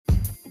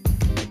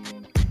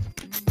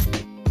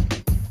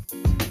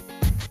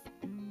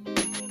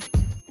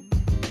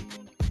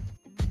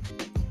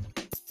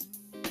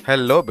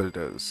Hello,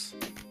 builders.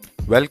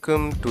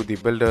 Welcome to the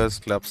Builders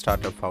Club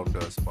Startup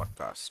Founders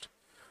podcast,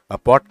 a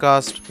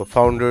podcast for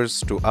founders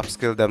to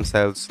upskill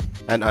themselves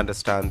and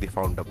understand the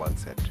founder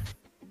mindset.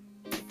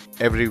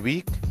 Every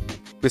week,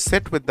 we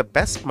sit with the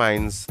best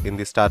minds in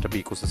the startup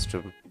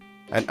ecosystem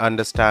and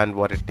understand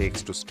what it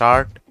takes to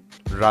start,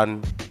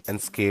 run,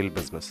 and scale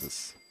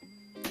businesses.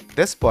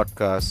 This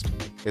podcast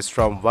is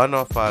from one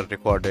of our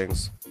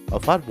recordings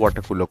of our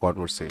water cooler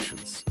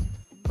conversations,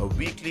 a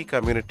weekly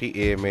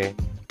community AMA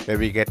where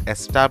we get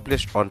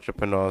established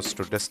entrepreneurs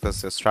to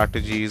discuss their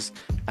strategies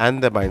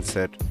and their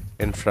mindset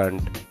in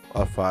front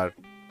of our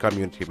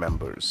community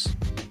members.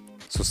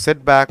 So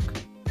sit back,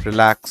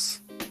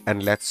 relax,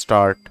 and let's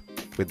start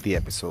with the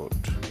episode.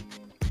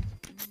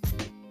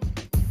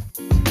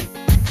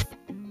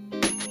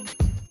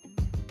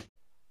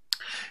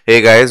 Hey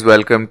guys,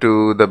 welcome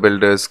to the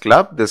Builders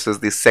Club. This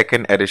is the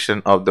second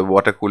edition of the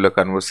Water Cooler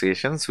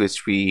Conversations,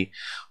 which we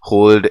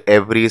hold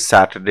every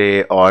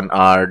Saturday on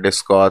our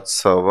Discord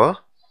server.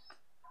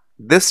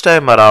 This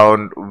time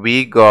around,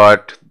 we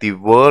got the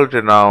world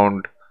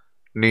renowned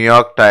New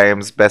York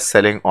Times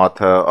best-selling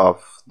author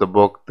of the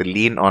book The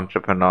Lean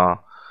Entrepreneur,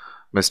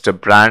 Mr.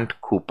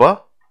 Brant Cooper.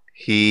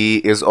 He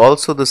is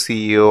also the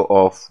CEO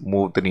of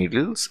Move the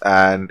Needles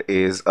and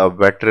is a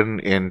veteran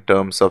in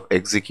terms of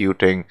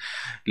executing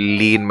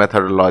lean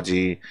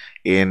methodology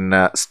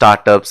in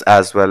startups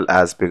as well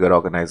as bigger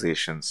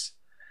organizations.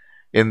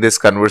 In this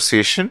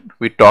conversation,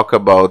 we talk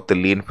about the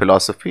lean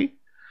philosophy,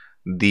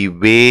 the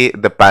way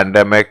the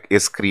pandemic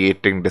is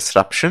creating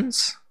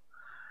disruptions,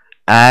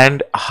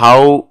 and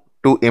how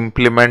to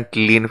implement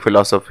lean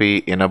philosophy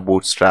in a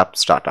bootstrap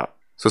startup.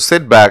 So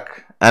sit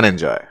back and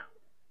enjoy.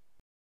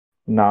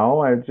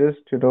 Now I just,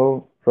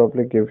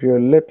 probably give you a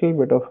little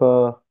bit of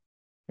a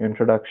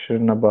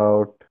introduction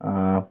about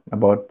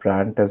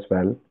Brant as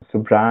well. So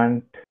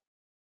Brant,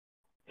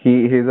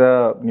 he's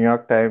a New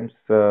York Times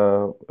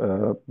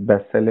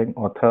best-selling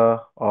author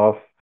of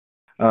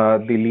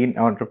The Lean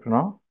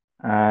Entrepreneur,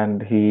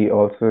 and he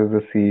also is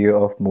the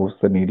CEO of Moves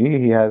the Needle.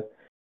 He has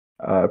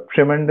a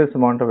tremendous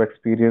amount of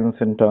experience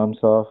in terms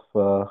of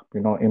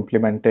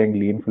implementing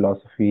lean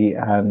philosophy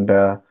and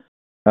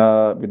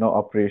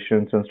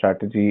operations and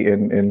strategy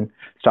in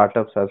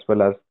startups as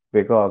well as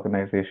bigger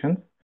organizations.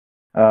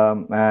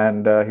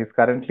 And he's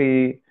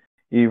currently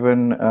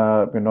even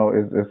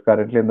is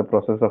currently in the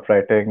process of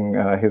writing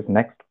his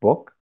next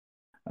book.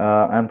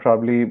 And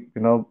probably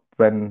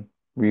when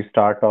we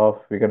start off,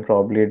 we can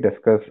probably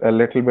discuss a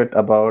little bit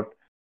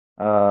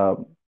uh,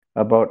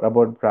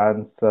 about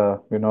Brand's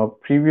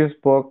previous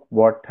book,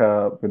 what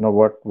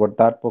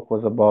that book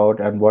was about,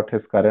 and what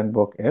his current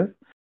book is.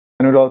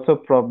 And we'll also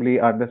probably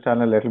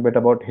understand a little bit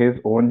about his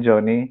own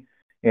journey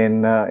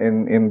in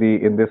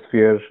this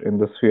sphere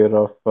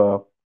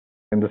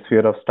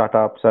of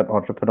startups and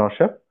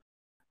entrepreneurship.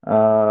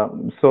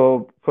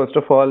 So first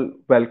of all,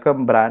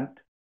 welcome Brant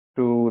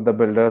to the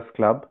Builders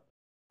Club.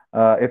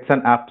 It's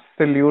an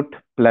absolute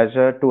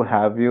pleasure to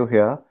have you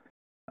here.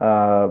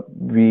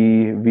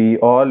 We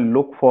all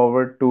look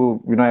forward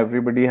to,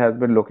 everybody has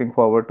been looking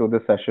forward to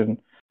this session,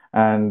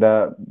 and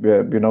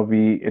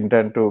we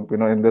intend to,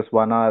 in this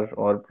 1 hour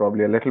or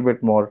probably a little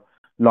bit more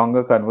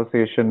longer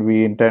conversation,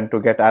 we intend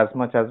to get as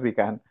much as we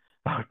can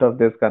out of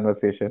this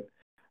conversation.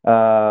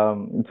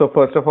 So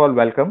first of all,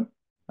 welcome.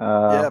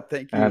 Yeah,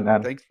 thank you.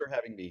 And Thanks for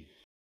having me.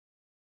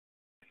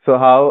 so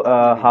Happy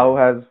to be how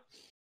here. has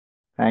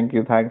thank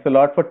you. Thanks a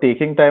lot for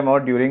taking time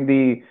out during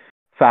the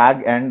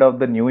fag end of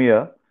the new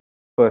year,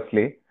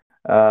 firstly,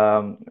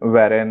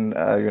 wherein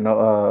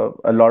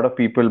a lot of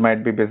people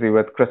might be busy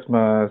with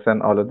Christmas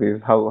and all of these.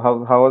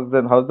 How's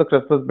the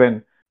Christmas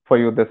been for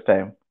you this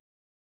time?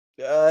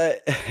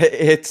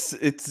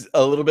 It's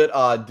a little bit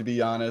odd, to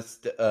be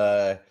honest.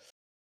 Uh,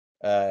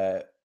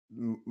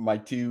 my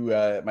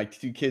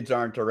two kids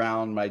aren't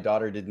around. My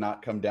daughter did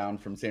not come down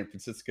from San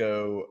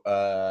Francisco,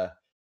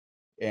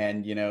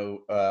 and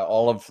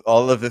all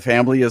of the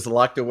family is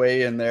locked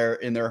away in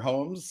their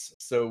homes.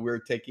 So we're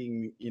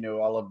taking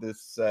all of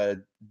this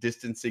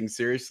distancing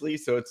seriously.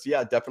 So it's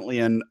definitely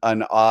an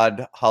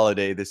odd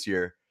holiday this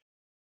year.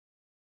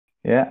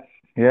 Yeah,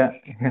 yeah,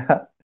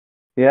 yeah.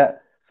 Yeah.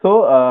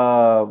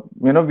 So,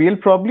 we'll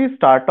probably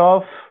start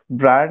off,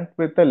 Brand,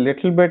 with a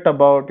little bit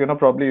about,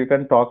 probably you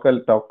can talk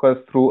us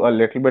through a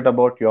little bit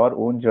about your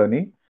own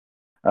journey,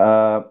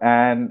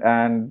 and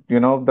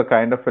the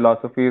kind of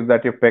philosophies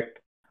that you picked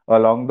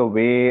along the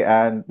way.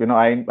 And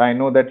I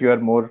know that you are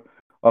more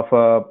of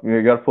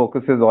your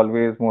focus is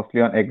always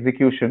mostly on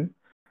execution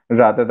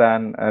rather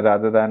than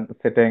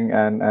sitting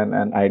and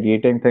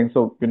ideating things.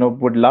 So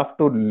would love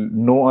to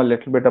know a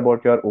little bit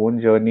about your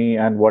own journey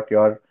and what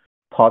your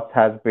thoughts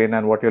has been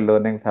and what your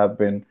learnings have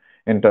been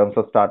in terms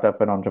of startup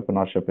and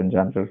entrepreneurship in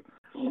general.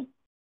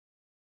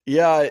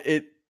 Yeah,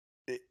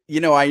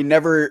 I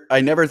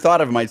never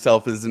thought of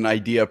myself as an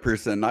idea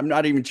person. I'm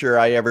not even sure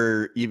I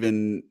ever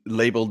even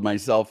labeled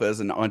myself as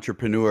an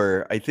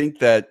entrepreneur. I think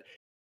that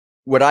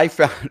what I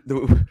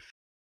found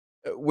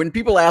when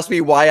people ask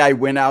me why I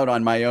went out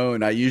on my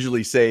own, I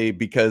usually say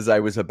because I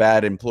was a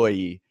bad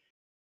employee.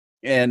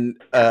 And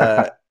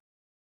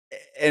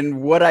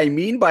and what I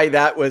mean by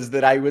that was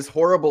that I was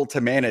horrible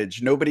to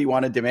manage. Nobody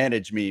wanted to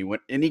manage me. When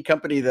any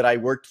company that I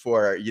worked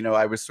for,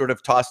 I was sort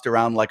of tossed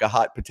around like a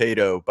hot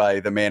potato by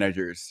the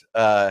managers.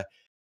 And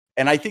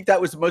I think that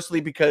was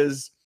mostly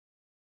because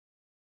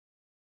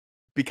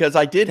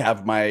I did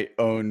have my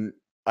own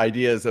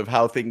ideas of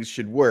how things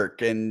should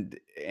work, and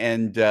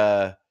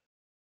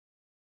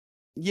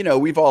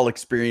we've all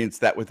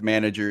experienced that with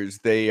managers.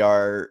 They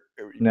are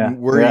Yeah, yeah,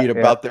 worried yeah.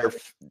 about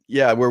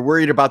we're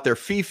worried about their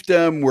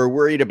fiefdom.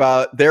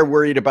 They're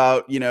worried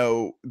about,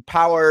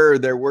 power.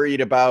 They're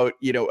worried about,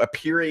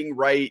 appearing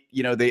right.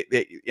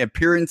 They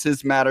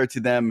appearances matter to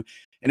them.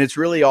 And it's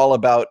really all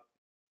about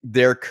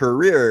their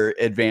career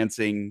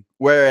advancing.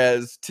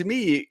 Whereas to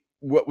me,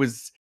 what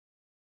was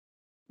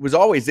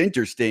always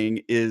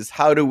interesting is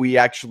how do we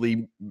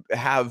actually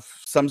have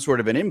some sort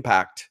of an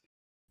impact,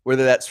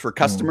 whether that's for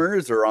Mm,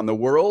 customers or on the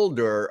world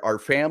or our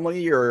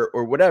family or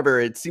whatever.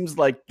 It seems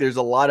like there's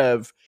a lot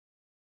of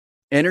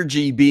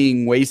energy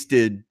being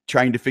wasted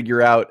trying to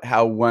figure out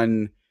how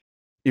one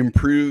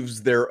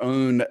improves their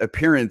own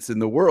appearance in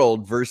the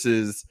world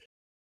versus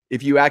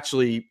if you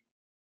actually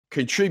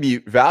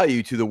contribute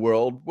value to the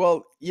world,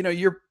 well,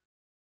 you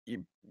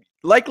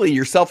likely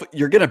yourself,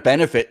 you're going to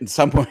benefit in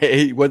some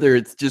way, whether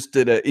it's just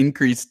at an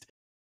increased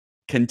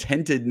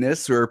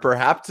contentedness or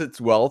perhaps it's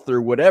wealth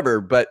or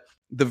whatever. But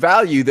the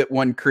value that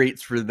one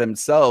creates for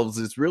themselves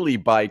is really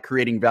by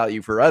creating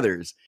value for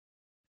others.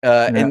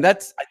 yeah. And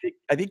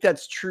I think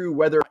that's true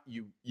whether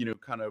you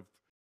kind of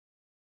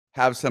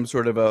have some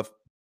sort of a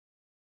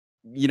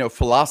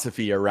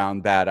philosophy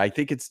around that. I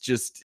think it's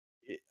just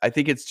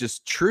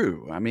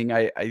true. I mean,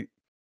 I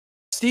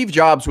Steve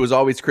Jobs was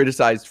always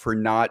criticized for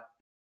not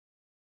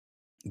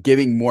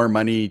giving more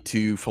money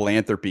to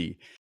philanthropy.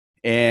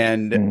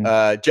 And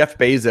Mm, Jeff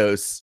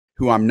Bezos,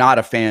 who I'm not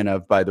a fan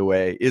of, by the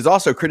way, is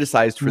also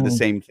criticized for the mm,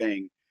 same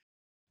thing.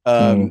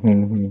 mm, Um,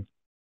 mm,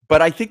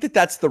 but I think that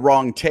that's the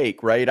wrong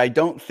take, right? I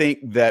don't think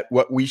that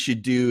what we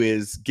should do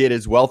is get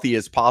as wealthy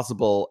as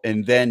possible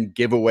and then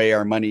give away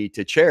our money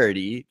to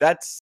charity.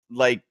 That's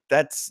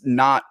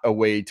not a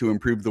way to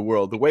improve the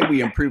world. The way we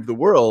improve the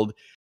world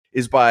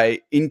is by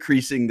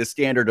increasing the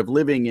standard of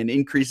living and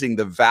increasing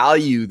the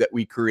value that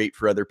we create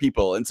for other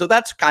people. And so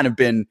that's kind of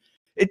been,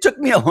 it took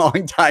me a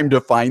long time to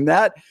find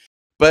that,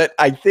 but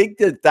I think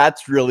that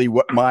that's really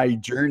what my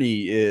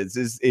journey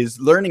is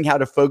learning how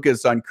to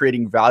focus on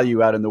creating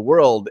value out in the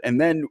world. And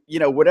then,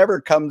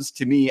 whatever comes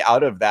to me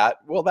out of that,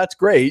 well, that's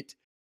great.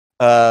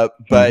 Uh,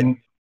 but mm,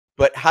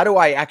 but how do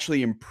I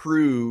actually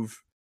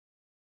improve?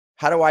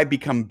 How do I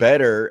become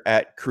better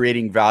at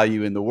creating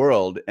value in the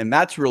world? And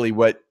that's really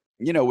what,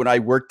 when I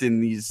worked in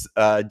these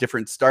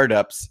different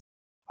startups,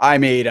 I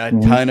made a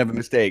mm, ton of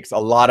mistakes, a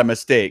lot of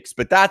mistakes,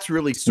 but that's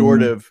really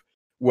sort mm, of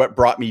what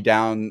brought me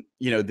down,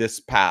 this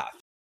path.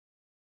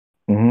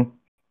 mm,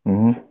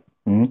 mm,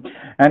 mm.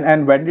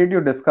 And when did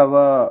you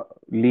discover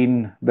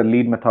the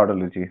lean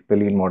methodology, the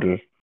lean model?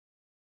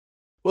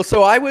 Well,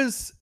 so I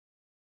was,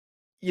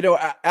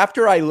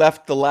 after I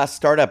left the last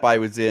startup I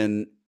was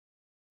in,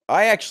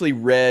 I actually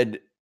read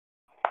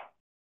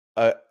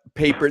a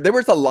paper. There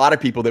was a lot of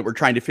people that were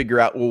trying to figure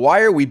out, well,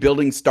 why are we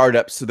building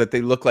startups so that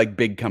they look like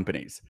big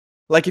companies?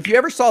 Like if you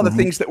ever saw the Mm-hmm,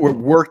 things that were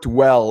worked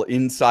well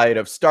inside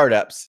of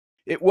startups,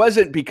 it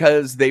wasn't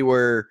because they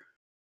were,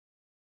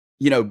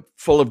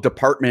 full of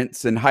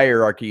departments and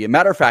hierarchy. As a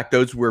matter of fact,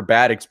 those were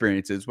bad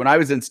experiences. When I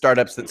was in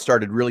startups that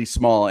started really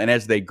small and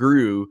as they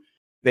grew,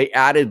 they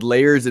added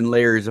layers and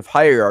layers of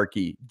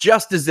hierarchy,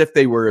 just as if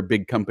they were a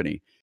big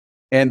company.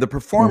 And the mm-hmm.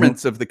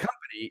 performance of the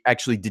company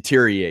actually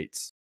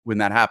deteriorates when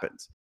that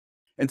happens.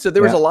 And so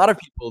there was a Yeah. lot of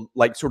people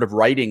like sort of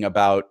writing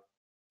about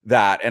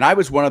that. And I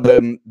was one of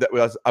them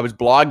I was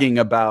blogging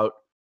about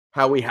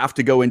how we have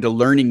to go into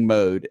learning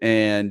mode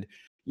and,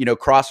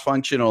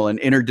 cross-functional and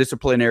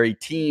interdisciplinary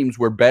teams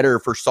were better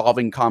for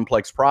solving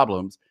complex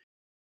problems.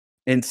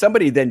 And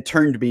somebody then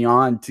turned me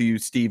on to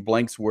Steve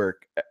Blank's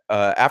work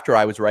after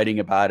I was writing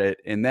about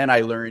it. And then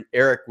I learned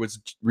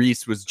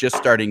Reese was just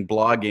starting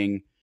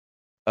blogging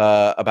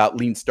about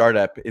lean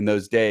startup in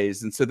those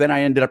days. And so then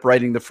I ended up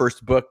writing the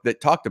first book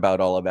that talked about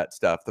all of that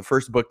stuff. The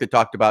first book that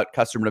talked about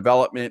customer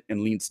development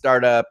and lean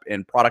startup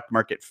and product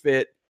market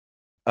fit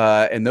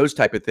and those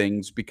type of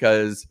things,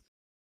 because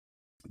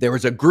there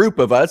was a group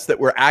of us that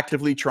were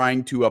actively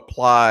trying to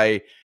apply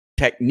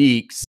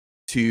techniques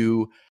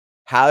to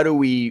how do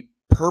we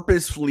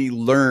purposefully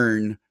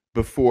learn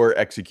before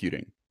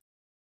executing.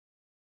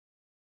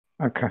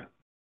 Okay.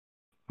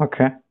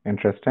 Okay.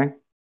 Interesting.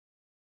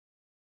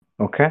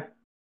 Okay.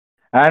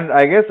 And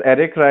I guess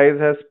Eric Rice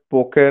has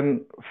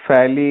spoken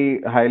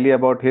fairly highly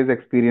about his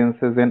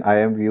experiences in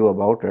IMView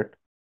about it.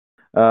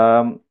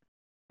 Um,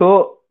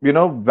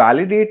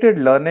 validated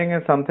learning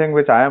is something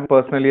which I am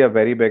personally a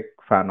very big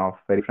fan of,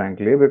 very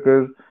frankly,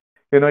 because,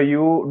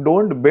 you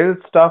don't build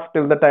stuff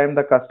till the time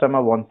the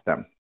customer wants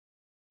them.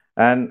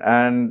 And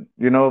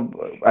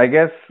I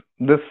guess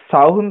this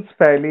sounds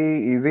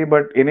fairly easy,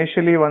 but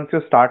initially, once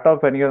you start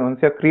off and once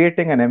you're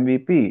creating an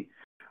MVP,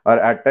 or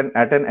at an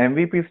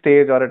MVP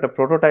stage or at a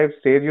prototype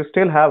stage, you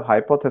still have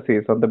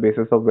hypotheses on the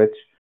basis of which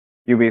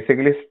you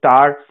basically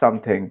start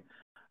something.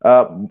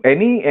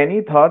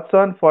 Any thoughts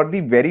on, for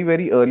the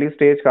very early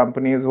stage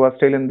companies who are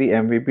still in the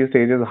MVP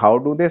stages, how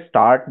do they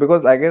start?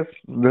 Because I guess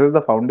this is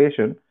the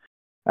foundation,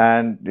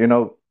 and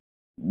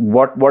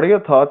what are your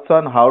thoughts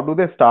on how do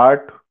they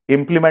start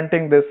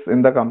implementing this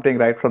in the company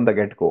right from the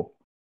get go?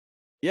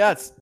 Yeah,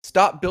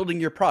 stop building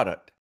your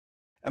product.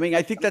 I mean,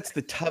 I think that's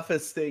the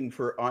toughest thing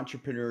for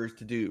entrepreneurs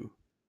to do.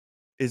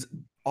 Is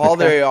all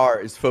Okay. they are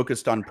is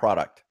focused on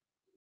product,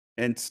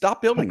 and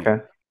stop building it.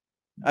 Okay.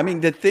 I mean,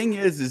 the thing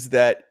is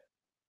that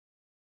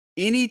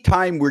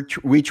anytime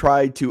we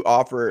try to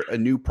offer a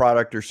new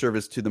product or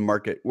service to the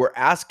market, we're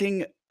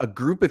asking a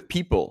group of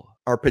people,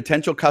 our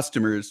potential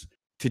customers,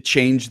 to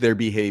change their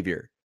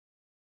behavior,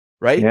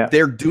 right? Yeah.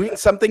 They're doing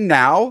something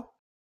now,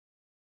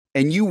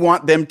 and you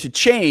want them to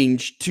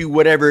change to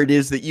whatever it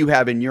is that you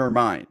have in your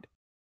mind.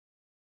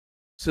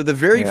 So the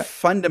very Yeah.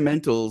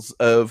 fundamentals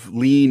of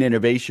lean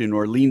innovation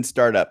or lean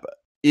startup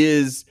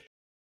is,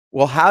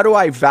 well, how do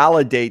I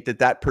validate that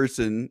that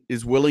person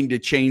is willing to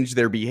change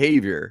their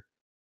behavior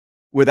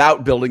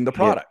without building the Yeah.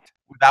 product,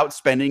 without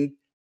spending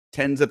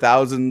tens of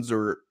thousands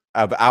or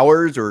of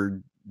hours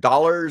or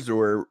dollars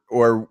or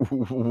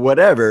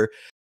whatever?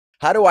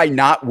 How do I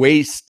not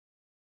waste?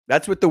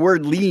 That's what the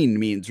word lean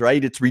means,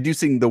 right? It's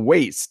reducing the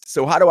waste.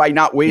 So how do I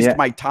not waste Yeah.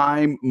 my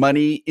time,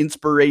 money,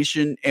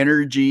 inspiration,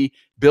 energy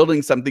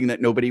building something that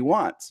nobody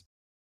wants?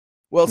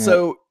 Well, Yeah.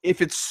 so if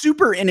it's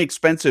super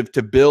inexpensive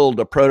to build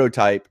a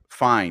prototype,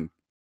 fine.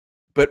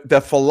 But the Yeah.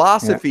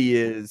 philosophy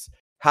is,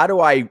 how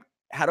do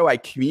I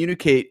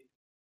communicate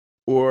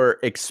or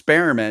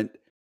experiment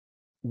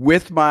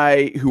with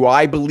who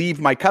I believe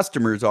my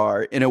customers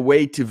are, in a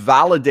way to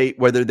validate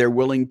whether they're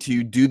willing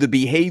to do the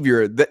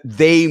behavior that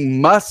they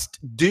must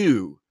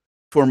do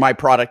for my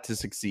product to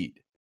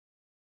succeed.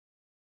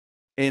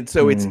 And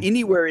so it's Mm.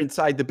 anywhere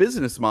inside the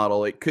business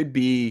model. It could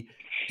be,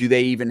 do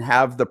they even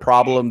have the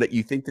problem that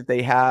you think that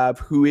they have?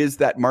 Who is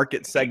that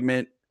market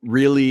segment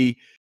really?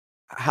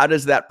 How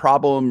does that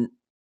problem,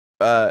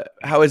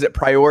 how is it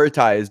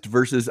prioritized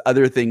versus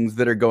other things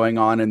that are going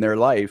on in their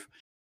life?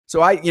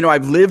 So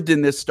I've lived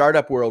in this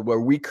startup world where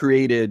we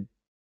created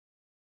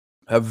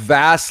a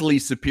vastly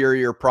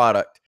superior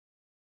product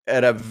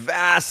at a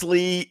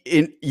vastly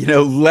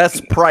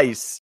less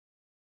price,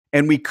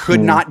 and we could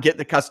Mm. not get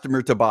the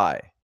customer to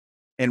buy.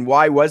 And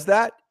why was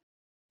that?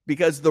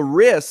 Because the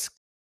risk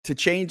to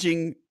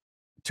changing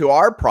to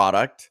our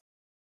product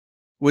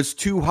was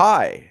too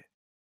high.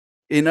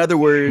 In other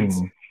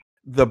words, Mm.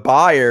 the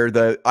buyer,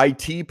 the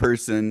IT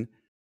person,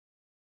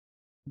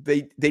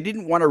 they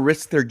didn't want to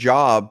risk their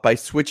job by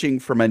switching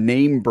from a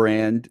name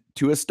brand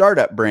to a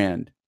startup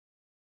brand.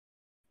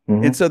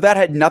 And Mhm. so that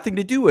had nothing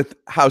to do with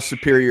how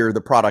superior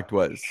the product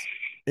was.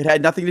 It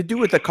had nothing to do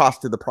with the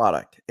cost of the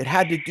product. It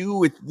had to do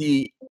with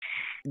the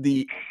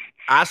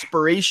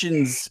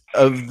aspirations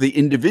of the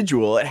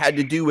individual. It had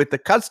to do with the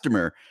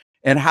customer,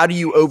 and how do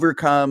you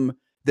overcome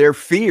their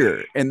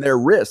fear and their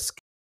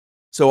risk.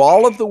 So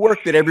all of the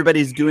work that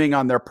everybody's doing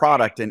on their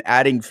product and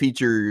adding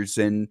features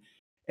and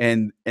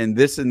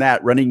this and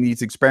that, running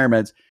these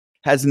experiments,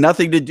 has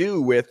nothing to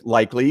do with,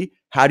 likely,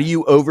 how do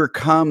you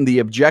overcome the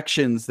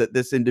objections that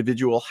this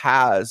individual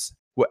has?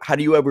 How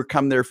do you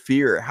overcome their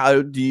fear?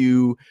 How do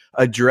you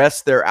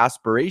address their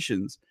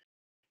aspirations?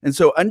 And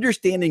so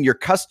understanding your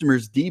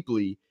customers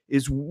deeply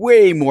is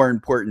way more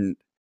important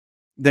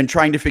than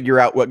trying to figure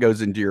out what goes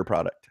into your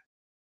product.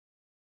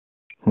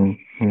 Mm.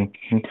 Mm.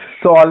 Mm.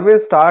 So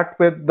always start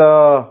with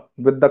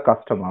the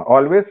customer.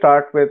 Always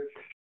start with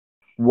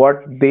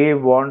what they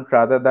want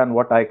rather than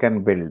what I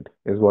can build,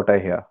 is what I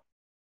hear.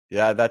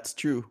 Yeah, that's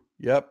true.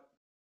 Yep.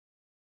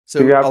 So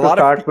you So a have to lot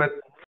of start with,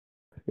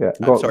 yeah.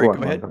 I'm Go sorry, on.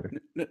 go Go on. ahead.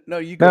 Sorry. No,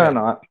 you go No,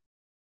 no, ahead. no.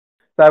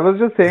 So I was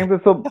just saying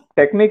this. So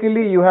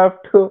technically, you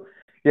have to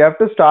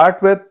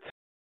start with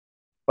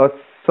a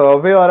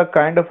survey or a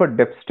kind of a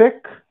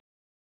dipstick,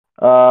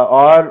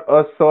 or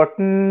a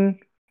certain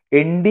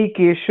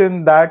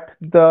indication that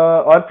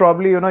or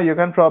probably, you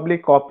can probably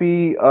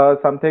copy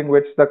something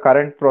which the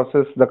current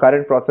process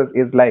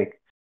is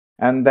like,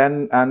 and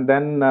then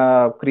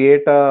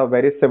create a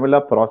very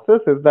similar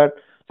process. Is that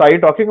so? Are you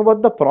talking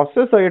about the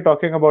process, or are you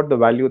talking about the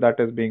value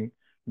that is being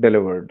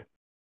delivered?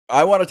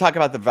 I want to talk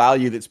about the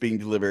value that's being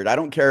delivered. I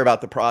don't care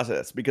about the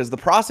process, because the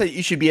process,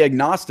 you should be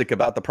agnostic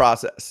about the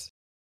process.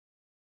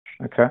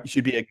 Okay. You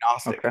should be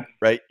agnostic, Okay.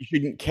 right? You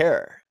shouldn't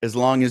care, as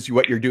long as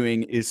what you're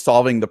doing is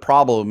solving the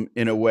problem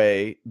in a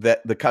way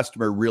that the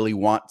customer really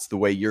wants, the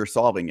way you're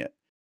solving it.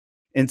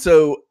 And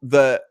so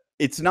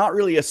it's not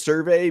really a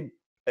survey.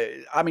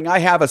 I mean, I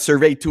have a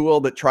survey tool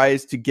that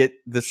tries to get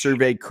the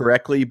survey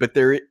correctly, but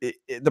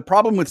the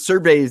problem with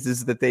surveys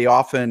is that they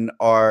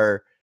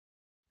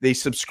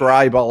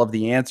subscribe all of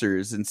the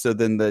answers. And so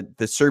then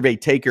the survey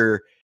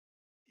taker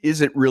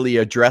isn't really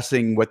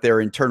addressing what their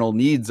internal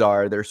needs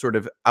are. They're sort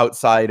of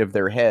outside of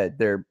their head.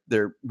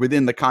 They're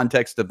within the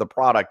context of the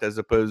product, as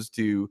opposed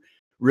to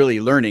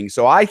really learning.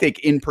 So I think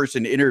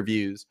in-person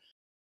interviews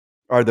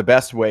are the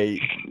best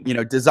way. You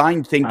know,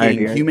 design thinking,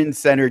 Ideas.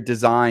 human-centered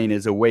design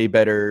is a way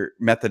better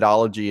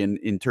methodology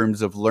in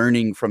terms of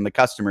learning from the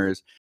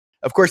customers.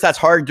 Of course, that's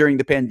hard during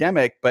the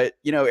pandemic, but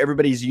you know,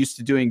 everybody's used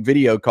to doing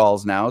video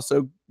calls now.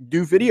 So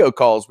do video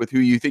calls with who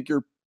you think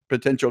your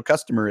potential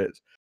customer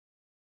is.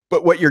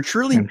 But what you're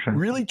truly, Interesting.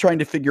 really trying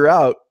to figure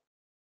out.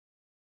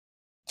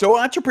 So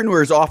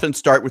entrepreneurs often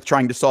start with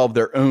trying to solve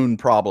their own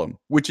problem,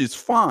 which is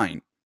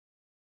fine.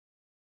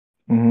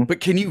 Mhm. But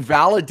can you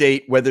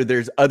validate whether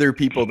there's other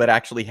people that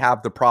actually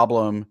have the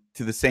problem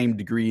to the same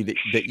degree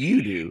that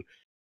you do,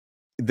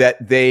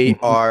 that they Mhm.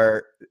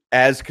 are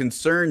as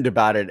concerned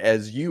about it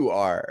as you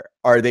are?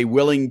 Are they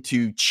willing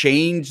to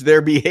change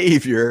their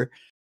behavior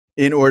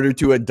in order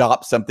to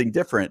adopt something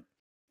different?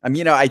 I mean,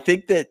 you know, I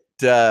think that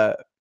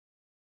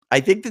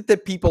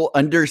that people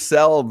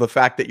undersell the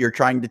fact that you're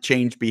trying to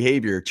change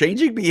behavior.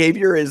 Changing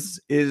behavior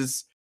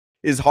is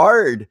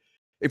hard.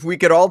 If we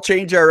could all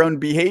change our own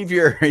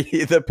behavior,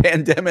 the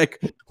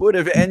pandemic would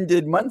have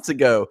ended months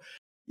ago.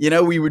 You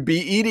know, we would be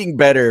eating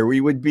better. We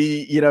would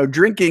be, you know,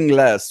 drinking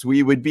less.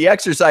 We would be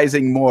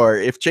exercising more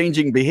if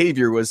changing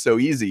behavior was so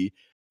easy.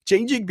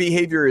 Changing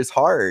behavior is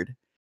hard.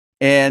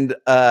 And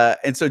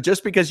so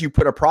just because you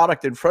put a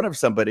product in front of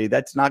somebody,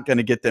 that's not going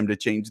to get them to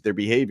change their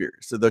behavior.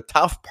 So the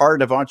tough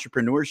part of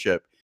entrepreneurship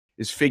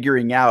is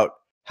figuring out,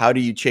 how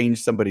do you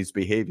change somebody's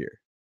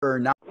behavior or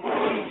not?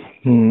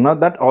 Now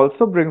that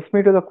also brings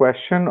me to the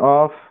question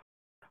of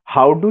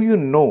how do you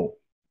know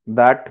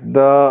that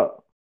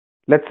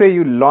let's say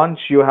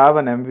you have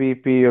an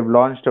MVP, you've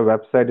launched a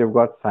website, you've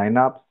got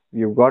signups,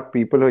 you've got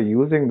people who are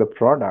using the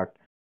product.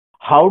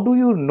 How do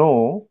you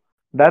know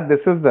that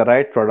this is the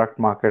right product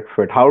market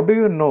fit? How do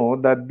you know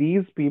that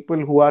these people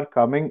who are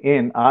coming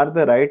in are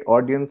the right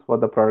audience for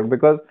the product?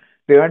 Because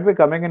they might be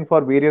coming in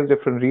for various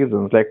different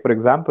reasons. Like, for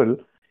example,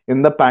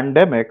 in the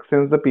pandemic,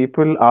 since the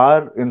people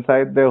are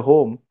inside their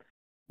home,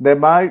 there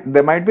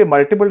might be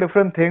multiple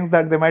different things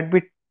that they might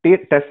be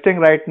testing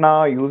right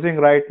now, using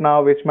right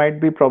now, which might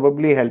be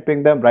probably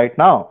helping them right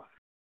now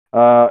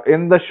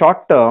in the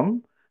short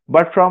term.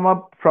 But from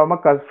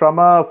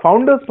a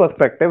founder's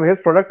perspective, his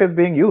product is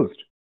being used.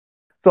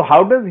 So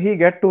how does he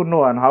get to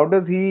know, and how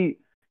does he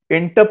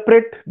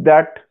interpret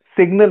that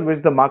signal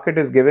which the market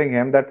is giving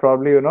him, that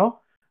probably,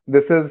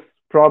 this is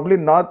probably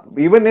not,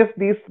 even if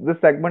this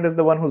segment is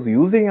the one who's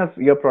using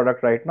your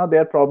product right now, they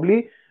are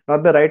probably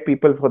not the right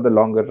people for the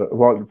long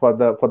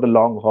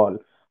haul.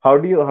 How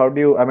do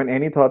you, I mean,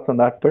 any thoughts on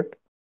that bit?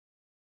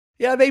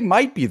 Yeah, they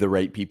might be the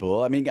right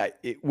people. I mean,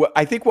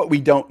 I think what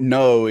we don't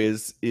know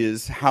is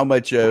how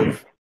much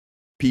of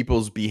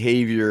people's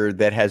behavior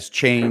that has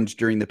changed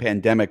during the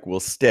pandemic will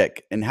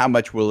stick, and how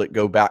much will it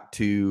go back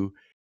to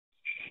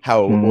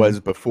how it was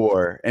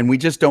before. And we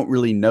just don't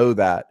really know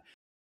that.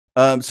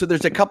 So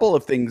there's a couple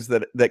of things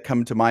that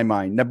come to my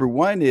mind. Number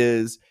one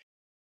is,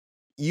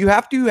 you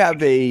have to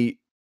have a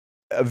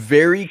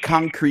very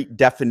concrete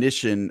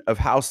definition of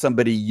how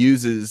somebody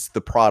uses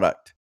the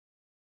product.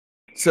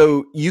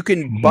 So you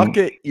can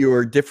bucket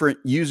your different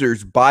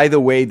users by the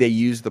way they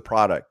use the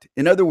product.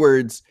 In other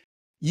words,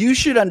 you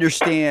should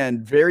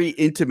understand very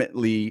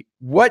intimately,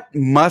 what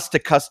must a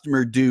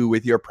customer do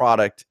with your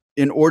product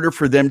in order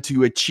for them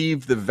to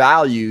achieve the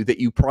value that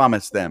you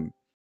promise them.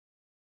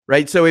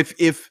 Right? So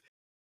if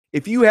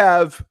you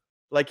have,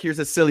 like, here's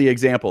a silly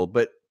example,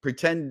 but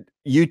pretend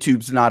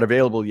YouTube's not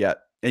available yet,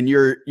 and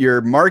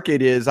your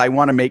market is, I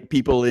want to make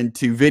people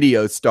into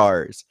video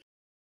stars.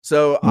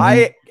 So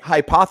I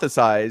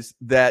hypothesize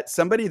that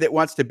somebody that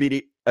wants to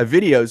be a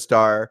video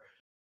star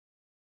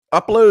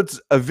uploads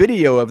a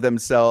video of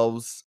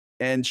themselves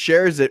and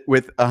shares it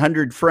with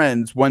 100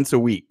 friends once a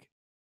week.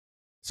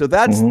 So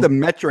that's the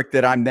metric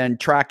that I'm then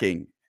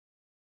tracking.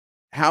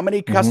 How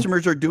many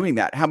customers are doing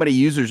that? How many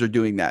users are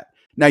doing that?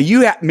 Now,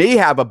 you may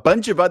have a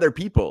bunch of other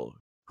people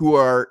who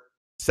are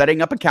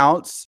setting up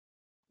accounts,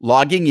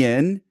 logging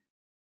in,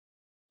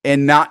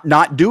 and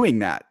not doing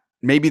that.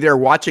 Maybe they're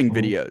watching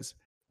videos.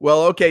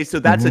 Well, okay, so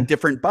that's a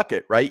different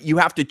bucket, right? You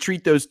have to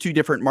treat those two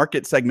different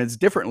market segments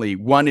differently.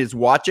 One is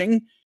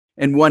watching,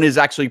 and one is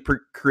actually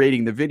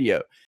creating the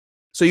video.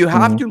 So you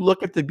have to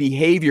look at the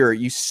behavior.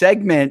 You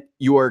segment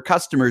your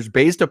customers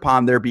based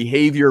upon their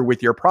behavior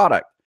with your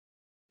product.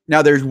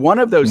 Now, there's one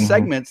of those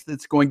segments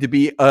that's going to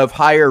be of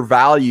higher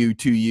value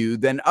to you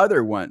than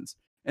other ones.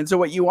 And so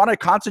what you want to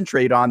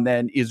concentrate on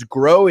then is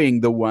growing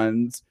the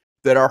ones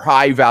that are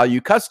high value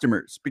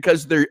customers,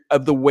 because they're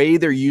of the way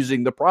they're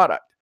using the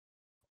product.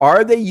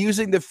 Are they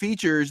using the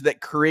features that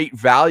create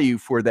value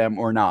for them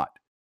or not?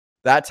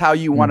 That's how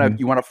you want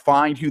to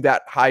find who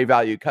that high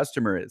value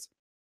customer is.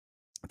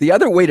 The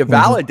other way to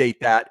validate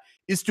that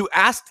is to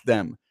ask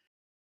them.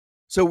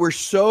 So we're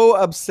so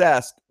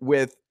obsessed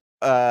with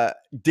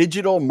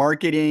digital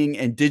marketing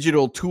and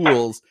digital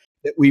tools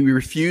that we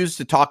refuse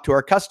to talk to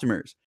our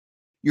customers.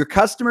 Your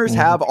customers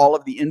have all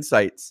of the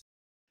insights.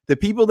 The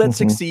people that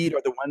succeed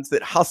are the ones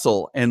that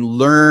hustle and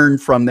learn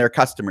from their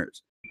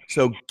customers.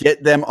 So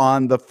get them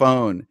on the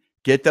phone,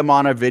 get them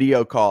on a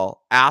video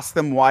call, ask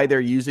them why they're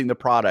using the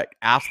product,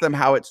 ask them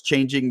how it's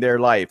changing their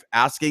life,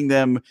 asking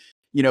them,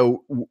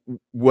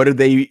 what have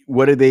they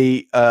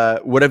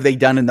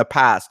done in the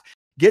past?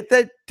 Get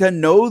that to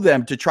know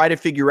them, to try to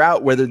figure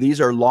out whether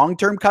these are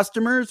long-term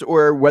customers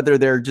or whether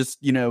they're just,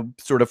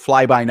 sort of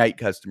fly-by-night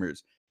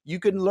customers. You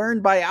can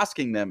learn by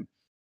asking them.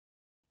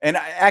 And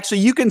actually,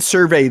 you can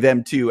survey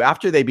them too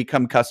after they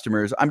become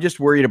customers. I'm just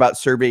worried about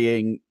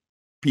surveying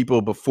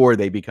people before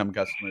they become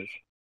customers.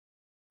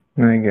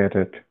 I get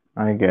it.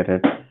 I get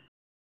it.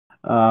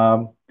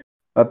 Um,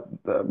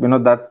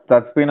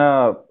 that's been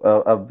a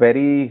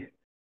very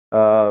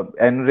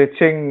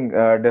enriching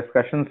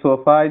discussion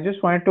so far. I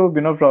just wanted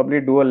to probably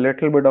do a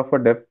little bit of a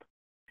dip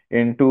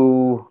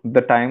into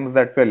the times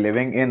that we're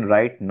living in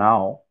right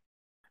now,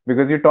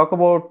 because you talk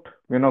about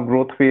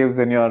growth waves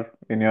in your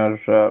in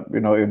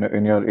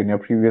your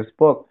previous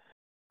book.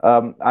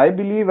 I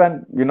believe,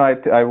 and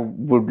I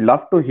would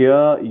love to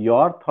hear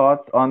your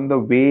thoughts on the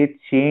way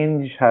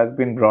change has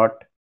been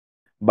brought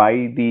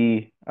by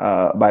the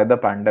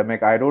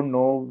pandemic. I don't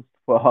know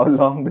for how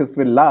long this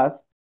will last,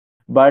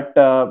 but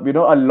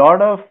a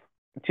lot of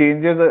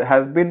changes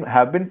have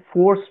been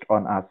forced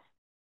on us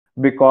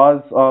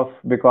because of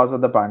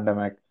the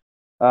pandemic.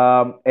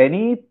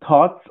 Any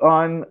thoughts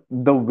on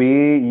the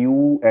way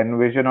you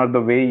envision or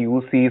the way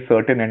you see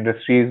certain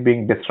industries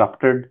being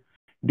disrupted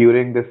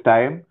during this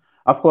time?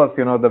 Of course,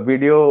 the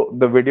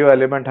video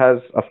element has,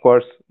 of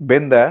course,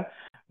 been there,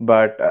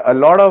 but a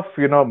lot of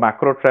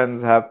macro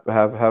trends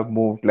have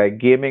moved. Like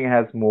gaming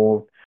has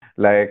moved.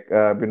 Like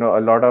a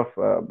lot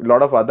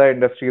of other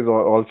industries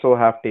also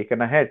have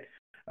taken a hit.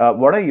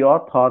 What are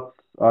your thoughts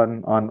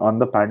on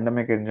the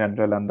pandemic in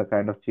general and the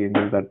kind of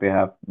changes that they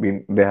have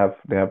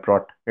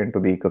brought into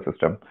the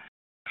ecosystem?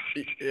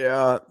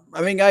 Yeah,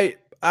 I mean,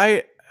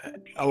 I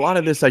a lot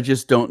of this I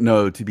just don't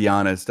know, to be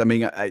honest. I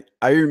mean,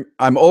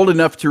 I'm old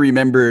enough to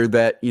remember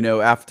that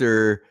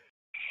after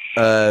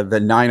the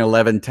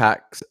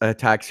 9/11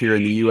 attacks here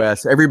in the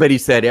U.S., everybody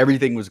said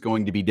everything was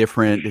going to be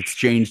different. It's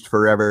changed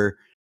forever.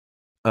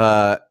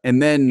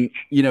 And then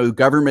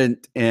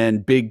government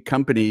and big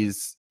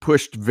companies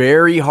pushed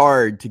very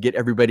hard to get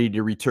everybody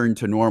to return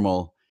to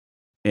normal,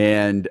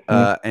 and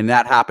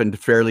that happened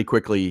fairly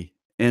quickly.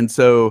 And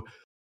so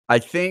I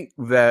think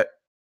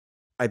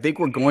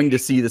we're going to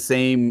see the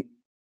same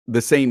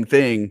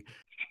thing.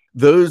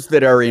 Those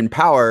that are in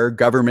power,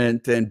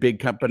 government and big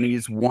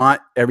companies,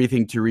 want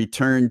everything to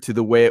return to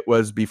the way it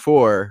was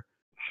before.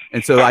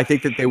 And so I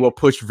think that they will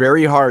push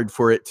very hard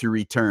for it to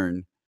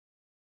return.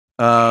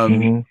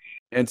 Mm-hmm.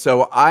 And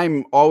so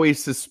I'm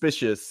always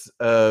suspicious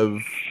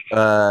of,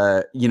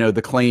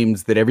 the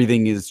claims that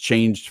everything is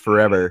changed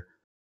forever.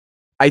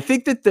 I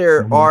think that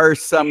there Mm-hmm. are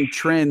some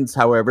trends,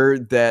 however,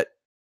 that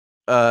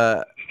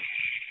I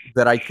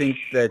think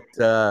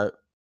that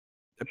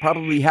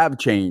probably have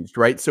changed,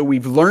 right? So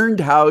we've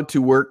learned how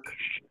to work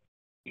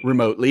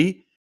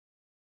remotely.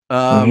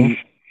 Mm-hmm.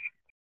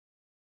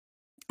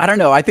 I don't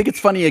know. I think it's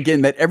funny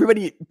again that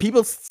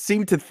people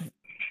seem to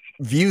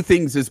view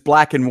things as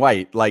black and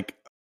white. Like,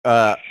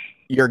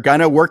 you're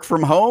gonna work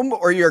from home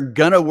or you're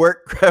gonna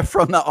work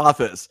from the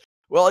office.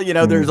 Well,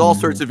 there's all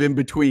Mm-hmm. sorts of in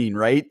between,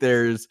 right?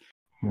 There's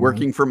Mm-hmm.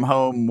 working from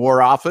home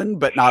more often,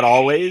 but not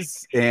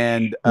always,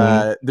 and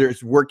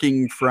there's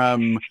working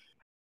from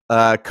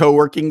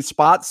co-working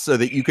spots so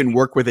that you can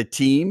work with a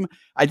team.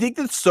 I think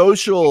the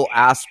social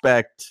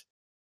aspect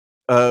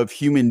of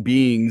human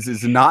beings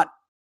is not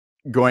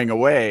going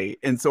away,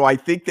 and so I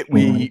think that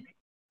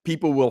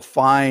people will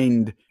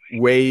find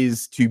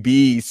ways to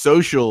be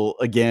social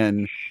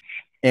again,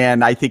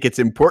 and I think it's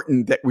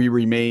important that we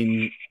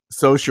remain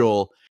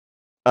social.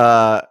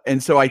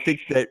 And so I think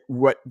that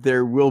what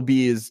there will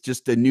be is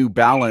just a new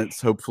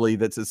balance, hopefully,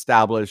 that's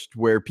established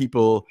where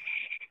people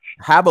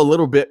have a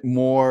little bit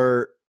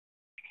more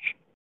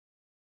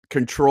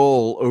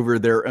control over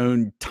their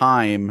own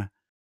time.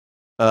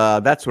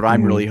 That's what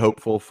I'm really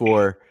hopeful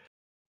for.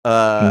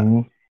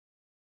 Mm-hmm.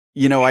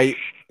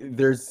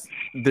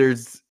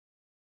 There's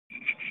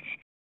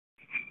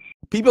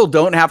people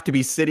don't have to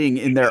be sitting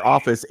in their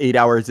office 8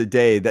 hours a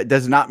day. That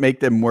does not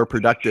make them more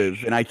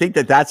productive. And I think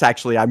that that's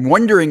actually, I'm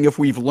wondering if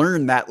we've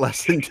learned that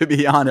lesson, to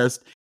be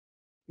honest.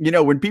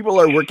 When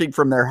people are working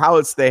from their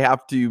house, they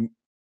have to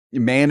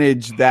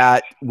manage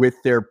that with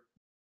their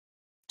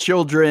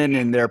children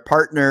and their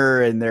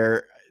partner and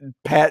their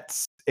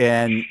pets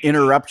and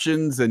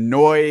interruptions and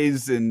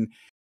noise and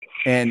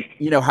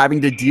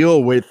having to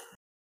deal with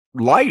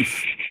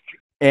life.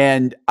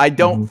 And I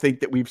don't think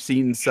that we've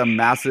seen some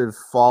massive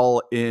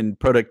fall in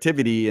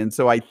productivity. And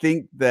so I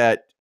think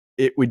that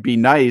it would be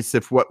nice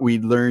if what we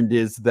learned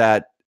is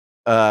that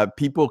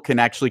people can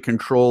actually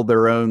control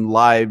their own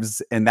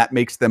lives, and that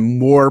makes them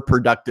more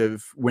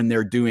productive when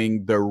they're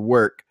doing their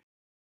work.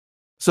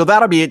 So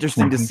that'll be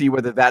interesting to see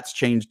whether that's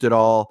changed at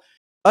all.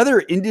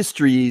 Other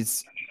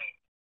industries,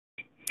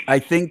 I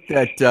think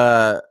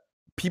that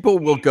people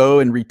will go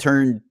and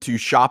return to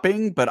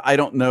shopping, but I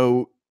don't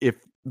know if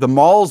the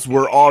malls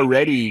were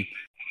already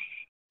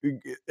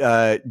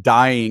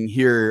dying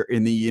here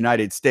in the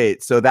United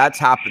States. So that's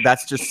happened.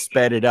 That's just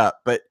sped it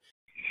up. But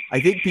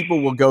I think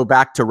people will go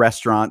back to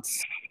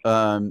restaurants.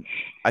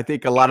 I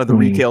think a lot of the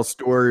retail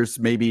stores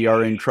maybe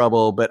are in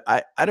trouble, but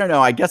I don't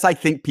know. I guess I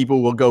think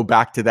people will go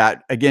back to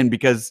that again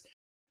because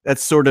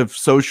that's sort of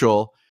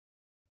social.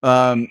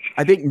 I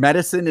think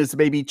medicine has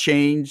maybe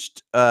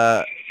changed.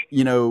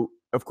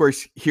 Of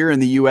course, here in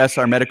the U.S.,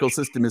 our medical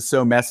system is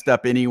so messed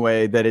up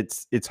anyway that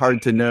it's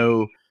hard to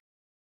know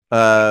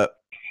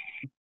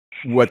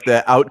what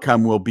the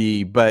outcome will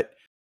be. But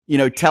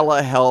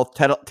telehealth,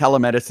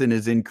 telemedicine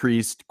has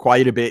increased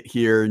quite a bit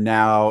here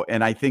now,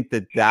 and I think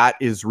that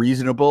is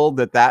reasonable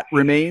that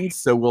remains.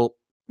 So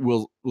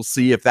we'll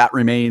see if that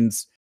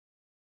remains.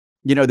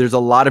 There's a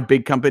lot of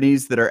big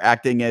companies that are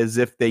acting as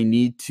if they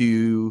need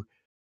to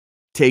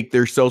take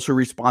their social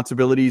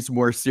responsibilities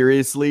more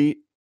seriously.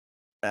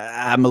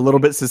 I'm a little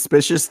bit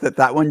suspicious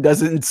that one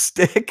doesn't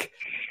stick,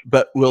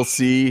 but we'll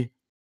see.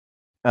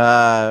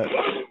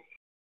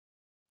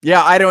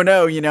 Yeah, I don't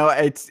know.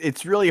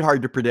 It's really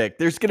hard to predict.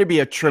 There's going to be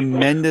a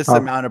tremendous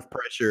amount of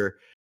pressure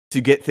to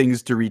get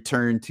things to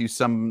return to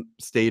some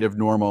state of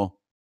normal.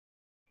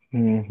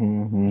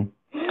 Mm-hmm.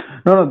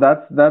 No,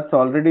 that's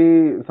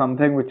already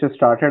something which has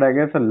started. I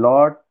guess a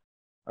lot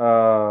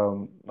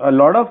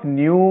of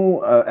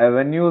new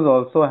avenues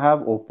also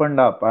have opened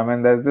up. I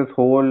mean, there's this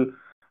whole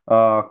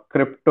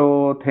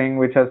crypto thing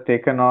which has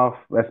taken off,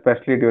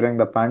 especially during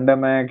the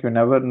pandemic. You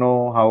never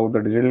know how the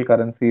digital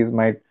currencies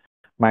might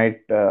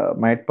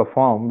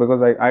perform,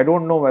 because I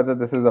don't know whether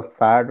this is a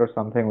fad or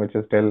something which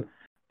is still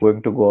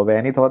going to go away.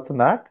 Any thoughts on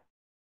that?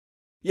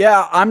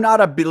 Yeah, I'm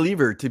not a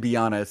believer, to be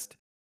honest.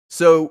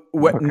 So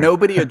what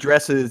nobody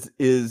addresses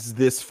is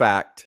this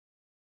fact.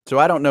 So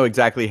I don't know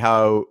exactly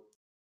how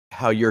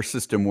your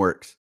system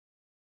works.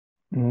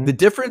 The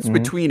difference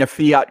between a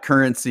fiat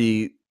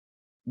currency,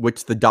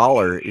 which the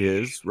dollar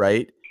is,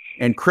 right,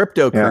 and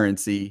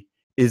cryptocurrency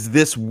is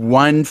this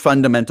one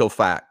fundamental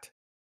fact.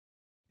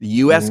 The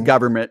US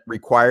government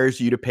requires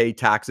you to pay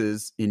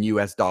taxes in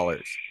US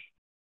dollars.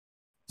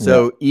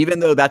 So even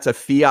though that's a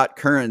fiat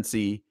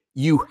currency,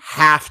 you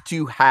have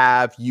to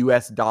have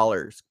US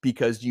dollars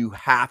because you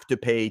have to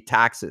pay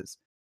taxes.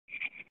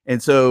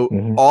 And so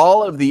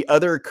all of the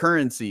other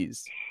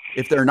currencies,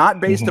 if they're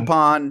not based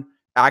upon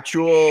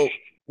actual,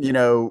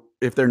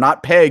 if they're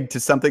not pegged to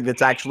something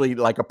that's actually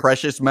like a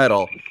precious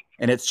metal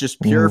and it's just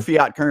pure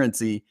fiat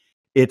currency,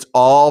 it's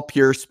all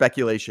pure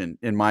speculation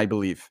in my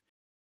belief.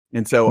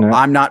 And so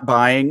I'm not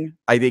buying.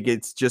 I think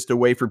it's just a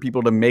way for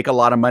people to make a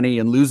lot of money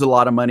and lose a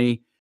lot of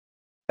money.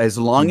 As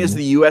long as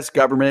the US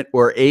government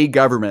or a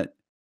government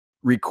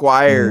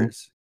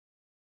requires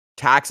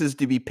taxes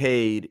to be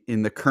paid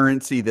in the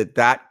currency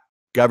that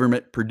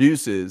government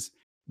produces,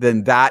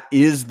 then that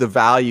is the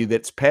value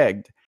that's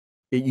pegged.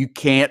 You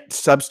can't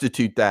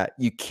substitute that.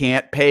 You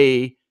can't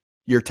pay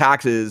your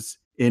taxes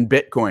in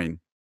Bitcoin.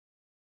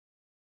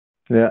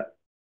 Yeah.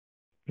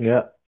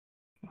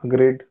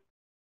 Agreed.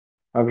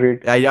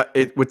 Yeah.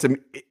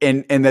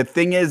 And the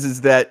thing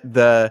is that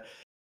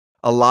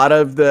a lot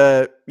of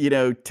the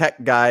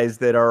tech guys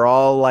that are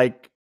all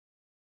like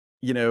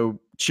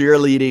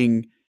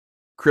cheerleading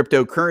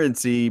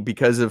cryptocurrency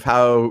because of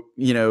how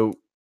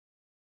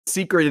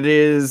secret it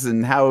is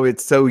and how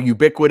it's so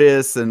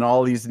ubiquitous and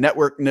all these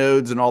network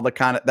nodes and all that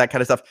kind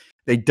of stuff,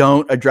 they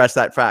don't address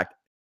that fact.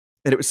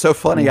 And it was so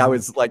funny. I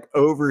was like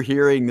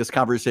overhearing this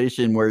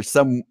conversation where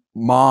some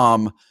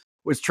mom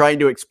was trying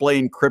to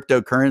explain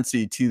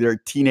cryptocurrency to their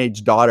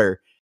teenage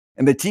daughter,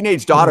 and the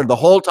teenage daughter the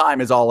whole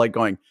time is all like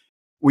going,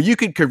 well, you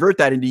could convert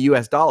that into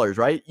US dollars,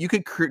 right? You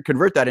could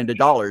convert that into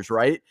dollars,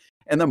 right?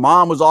 And the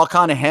mom was all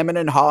kind of hemming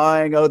and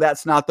hawing. Oh,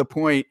 that's not the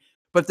point.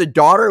 But the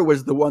daughter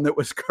was the one that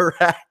was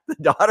correct. The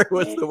daughter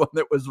was the one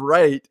that was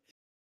right,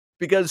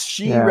 because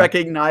she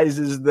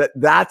recognizes that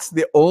that's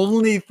the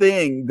only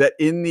thing that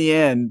in the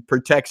end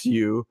protects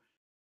you,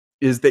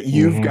 is that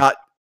you've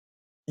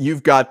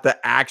got the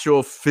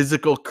actual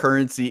physical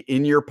currency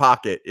in your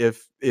pocket.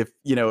 If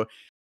the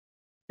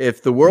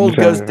world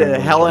goes to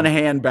hell in a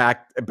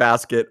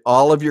handbasket,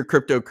 all of your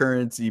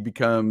cryptocurrency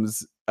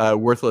becomes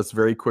worthless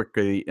very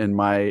quickly, in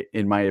my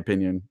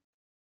opinion.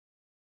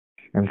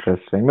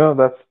 Interesting. No,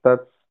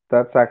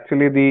 that's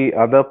actually the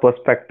other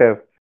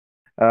perspective,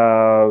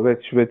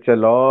 which a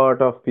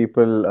lot of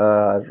people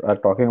are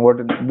talking about.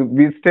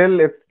 It's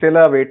still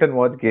a wait and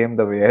watch game,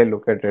 the way I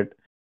look at it.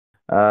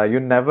 You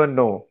never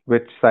know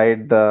which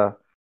side this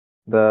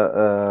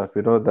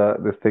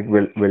thing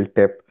will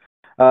tip.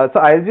 So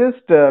I'll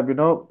just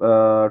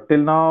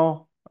till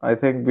now I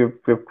think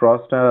we've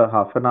crossed a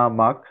half an hour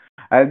mark.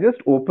 I'll just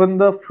open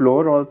the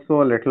floor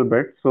also a little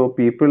bit, so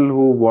people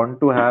who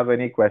want to have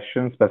any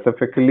questions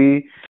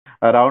specifically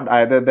around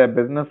either their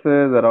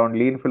businesses, around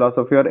lean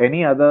philosophy, or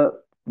any other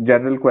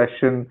general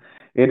question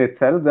in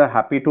itself, they're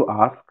happy to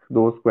ask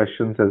those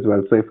questions as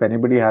well. So if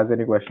anybody has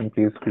any question,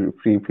 please feel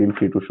free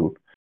to shoot.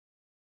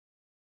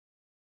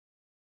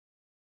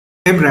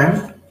 Hey,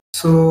 Brant.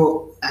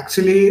 So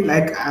actually,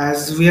 like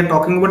as we are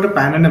talking about the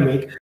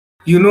pandemic,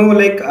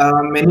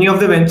 many of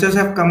the ventures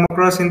have come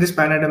across in this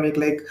pandemic.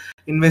 Like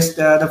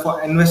investors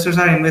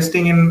are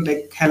investing in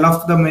like hell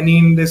of the money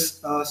in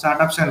this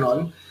startups and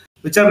all,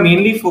 which are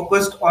mainly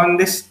focused on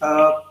this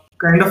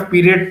kind of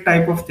period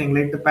type of thing,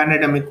 like the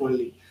pandemic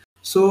only.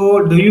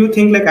 So do you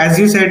think, like as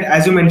you said,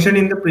 as you mentioned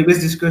in the previous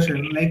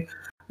discussion, like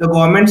the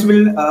governments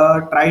will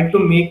try to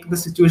make the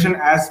situation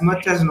as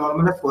much as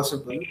normal as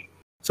possible.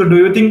 So do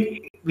you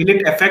think will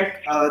it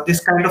affect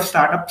this kind of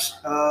startups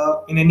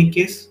in any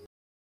case?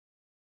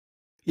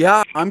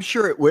 Yeah, I'm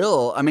sure it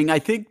will. I mean, I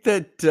think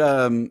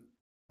that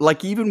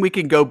like even we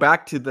can go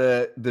back to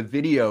the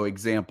video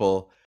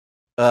example.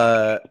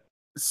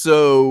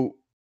 So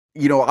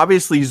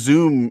obviously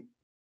Zoom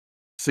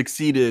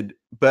succeeded,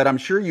 but I'm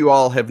sure you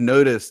all have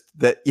noticed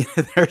that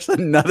there's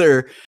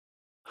another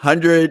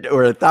 100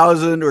 or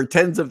 1,000 or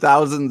tens of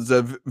thousands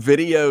of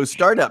video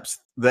startups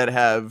that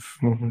have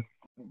Mhm.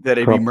 that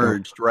have Cropped up.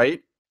 emerged,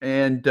 right?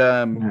 And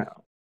Yeah.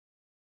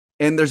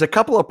 and there's a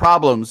couple of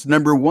problems.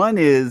 Number one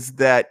is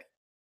that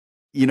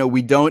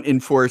we don't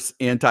enforce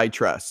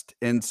antitrust,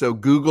 and so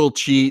Google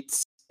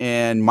cheats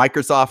and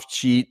Microsoft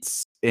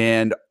cheats,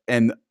 and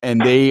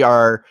they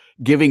are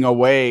giving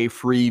away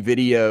free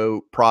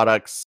video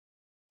products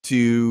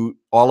to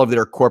all of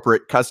their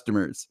corporate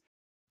customers.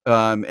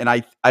 And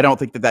I don't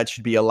think that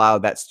should be allowed.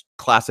 That's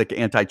classic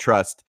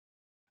antitrust.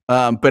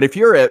 But if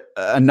you're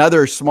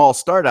another small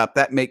startup,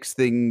 that makes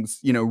things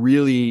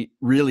really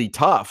really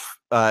tough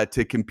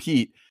to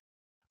compete.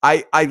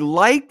 I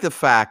like the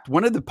fact,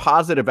 one of the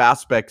positive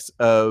aspects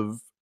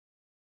of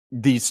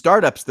these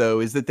startups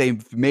though is that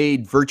they've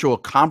made virtual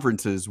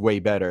conferences way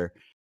better.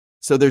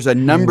 So there's a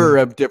number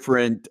of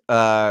different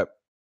so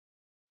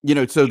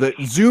the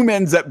Zoom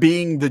ends up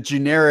being the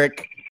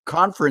generic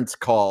conference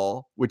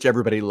call, which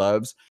everybody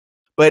loves,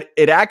 but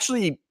it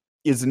actually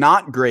is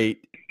not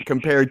great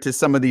compared to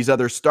some of these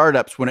other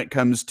startups when it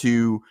comes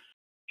to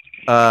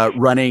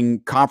running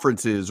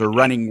conferences or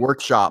running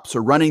workshops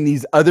or running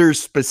these other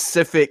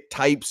specific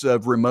types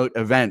of remote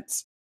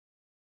events.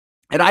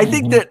 And I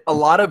think that a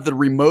lot of the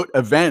remote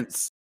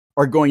events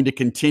are going to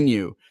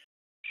continue.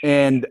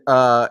 And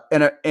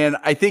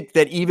I think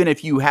that even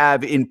if you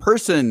have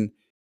in-person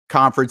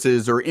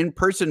conferences or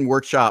in-person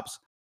workshops,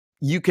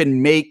 you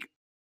can make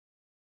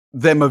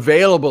them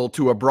available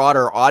to a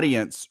broader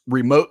audience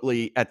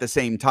remotely at the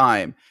same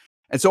time.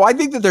 And so I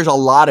think that there's a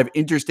lot of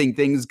interesting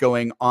things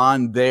going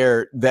on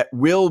there that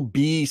will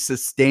be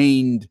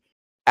sustained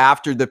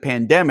after the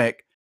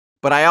pandemic,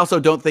 but I also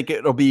don't think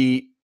it'll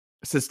be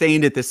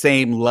sustained at the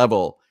same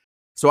level.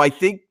 So I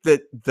think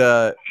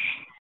that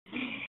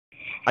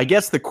I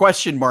guess the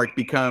question mark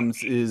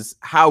becomes is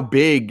how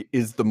big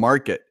is the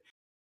market?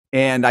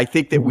 And I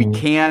think that we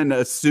can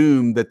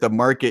assume that the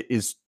market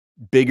is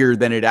bigger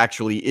than it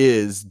actually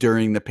is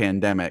during the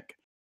pandemic.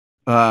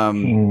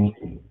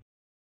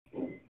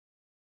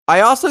 I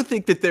also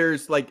think that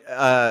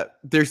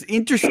there's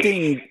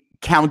interesting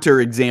counter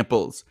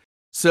examples.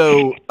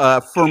 So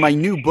for my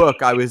new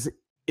book, I was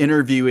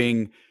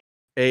interviewing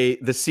the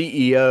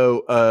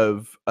CEO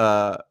of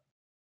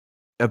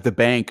the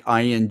bank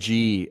ING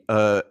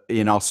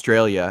in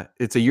Australia.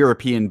 It's a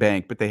European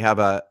bank, but they have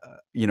a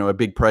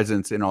big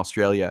presence in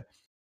Australia.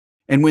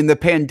 And when the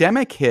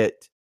pandemic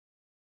hit,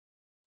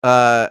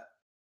 all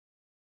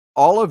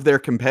of their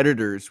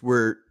competitors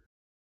were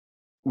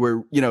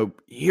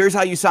here's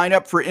how you sign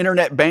up for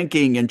internet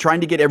banking and trying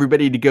to get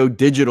everybody to go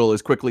digital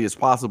as quickly as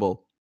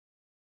possible.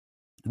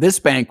 This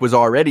bank was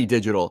already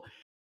digital.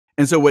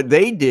 And so what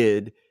they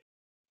did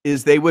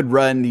is they would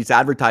run these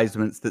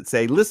advertisements that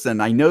say, listen,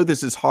 I know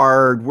this is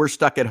hard. We're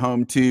stuck at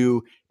home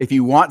too. If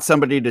you want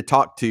somebody to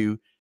talk to,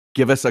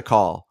 give us a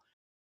call.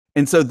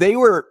 And so they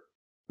were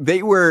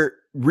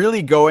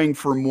really going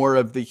for more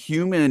of the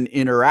human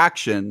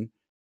interaction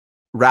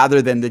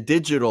rather than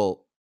the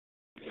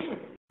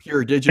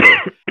pure digital.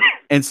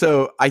 And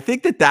so I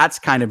think that that's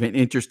kind of an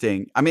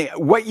interesting, I mean,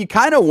 what you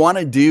kind of want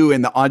to do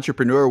in the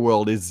entrepreneur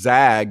world is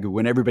zag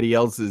when everybody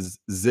else is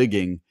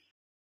zigging.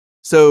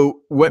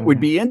 So what would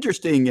be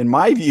interesting in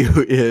my view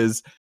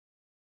is,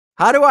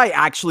 how do I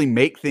actually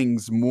make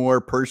things more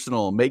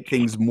personal, make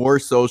things more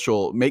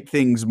social, make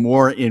things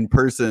more in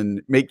person,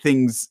 make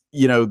things,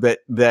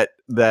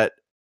 that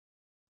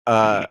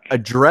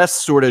address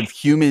sort of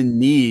human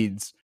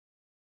needs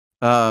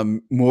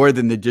more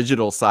than the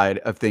digital side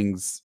of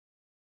things.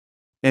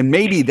 And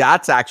maybe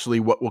that's actually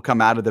what will come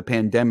out of the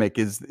pandemic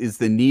is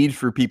the need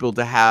for people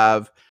to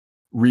have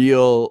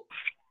real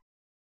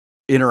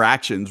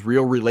interactions,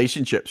 real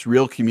relationships,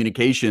 real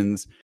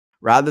communications,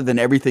 rather than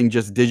everything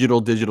just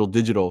digital, digital,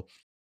 digital.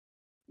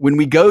 When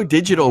we go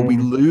digital, we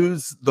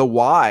lose the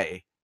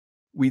why.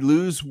 We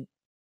lose,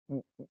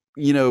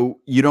 you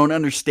don't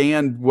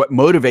understand what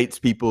motivates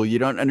people. You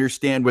don't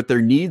understand what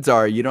their needs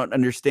are. You don't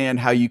understand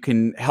how you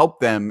can help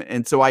them.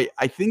 And so I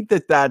think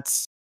that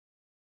that's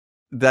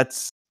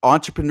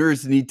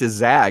entrepreneurs need to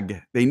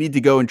zag. They need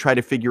to go and try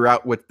to figure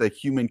out what the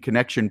human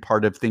connection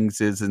part of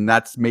things is. And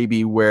that's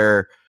maybe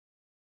where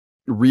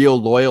real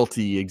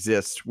loyalty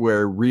exists,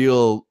 where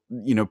real,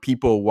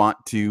 people want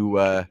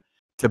to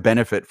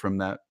benefit from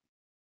that.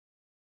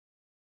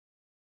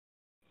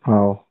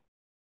 Wow.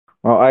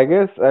 Well, I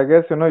guess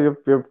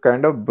you've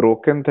kind of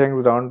broken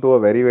things down to a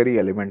very, very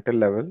elemental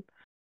level.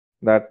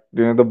 that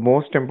the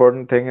most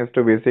important thing is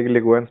to basically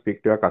go and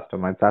speak to your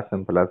customer. It's as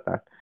simple as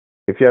that.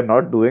 If you're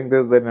not doing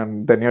this,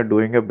 then you're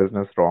doing your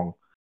business wrong.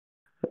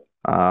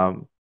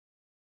 Um,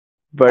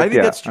 I but think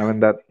yeah, that's I true. mean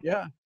that.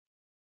 Yeah.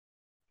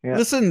 Yeah,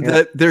 Listen,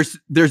 yeah,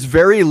 there's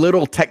very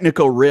little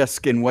technical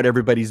risk in what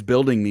everybody's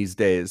building these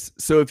days.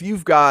 So yeah, if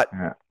you've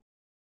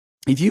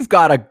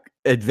got a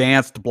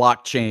advanced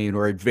blockchain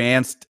or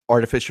advanced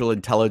artificial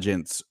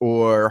intelligence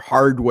or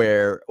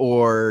hardware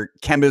or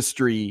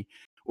chemistry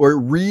or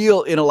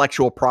real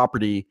intellectual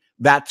property,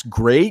 that's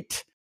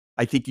great.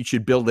 I think you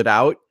should build it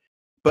out.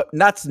 But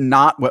that's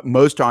not what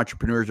most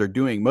entrepreneurs are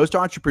doing. Most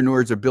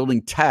entrepreneurs are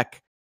building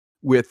tech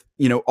with,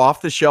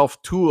 off the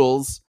shelf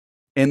tools,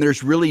 and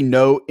there's really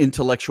no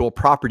intellectual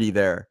property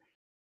there.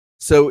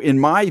 So in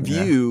my yeah.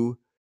 view,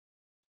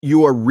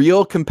 your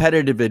real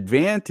competitive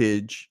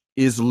advantage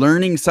is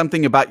learning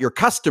something about your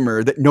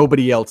customer that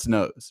nobody else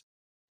knows.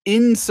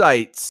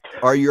 Insights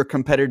are your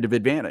competitive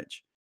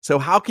advantage. So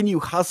how can you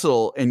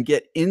hustle and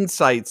get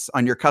insights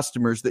on your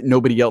customers that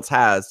nobody else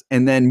has,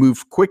 and then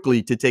move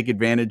quickly to take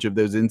advantage of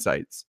those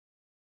insights?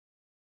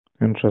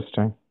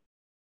 Interesting,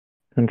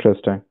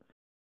 interesting.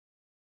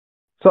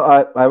 So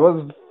I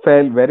was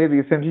very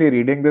recently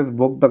reading this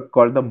book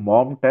called The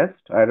Mom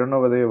Test. I don't know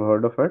whether you've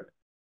heard of it.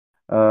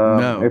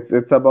 No.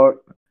 It's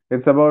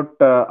about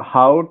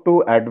how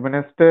to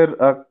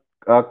administer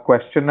a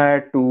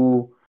questionnaire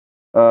to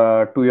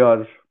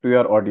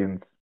your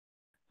audience.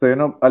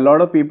 So a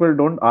lot of people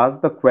don't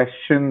ask the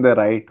question the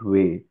right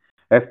way,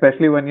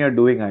 especially when you're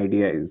doing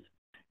IDIs.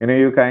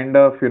 You kind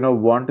of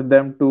want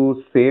them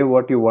to say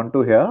what you want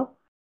to hear,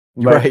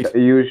 but Right.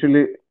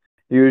 usually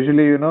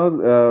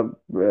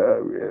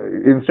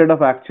instead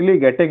of actually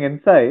getting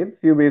insights,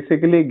 you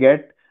basically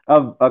get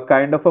a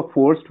kind of a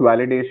forced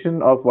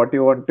validation of what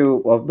you want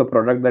to of the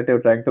product that you're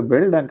trying to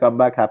build and come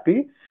back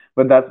happy,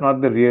 but that's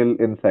not the real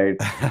insight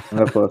in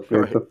the first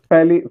place. Right. So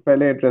fairly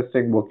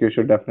interesting book. You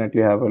should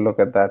definitely have a look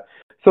at that.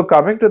 So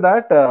coming to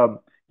that,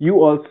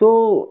 you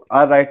also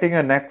are writing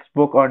a next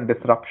book on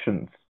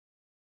disruptions,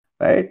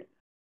 right?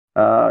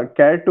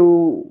 Care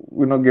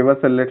to give us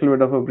a little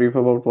bit of a brief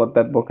about what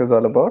that book is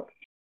all about?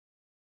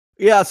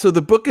 Yeah. So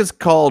the book is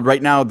called,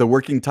 right now, the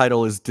working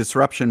title is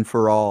Disruption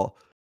for All.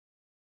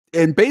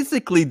 And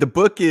basically, the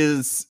book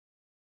is,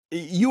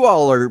 you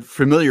all are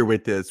familiar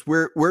with this.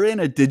 We're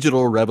in a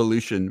digital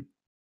revolution,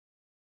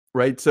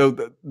 right? So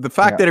the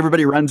fact Yeah, that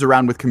everybody runs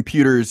around with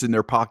computers in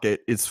their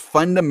pocket is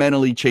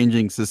fundamentally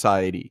changing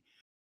society.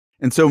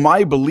 And so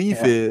my belief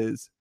yeah,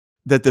 is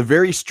that the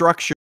very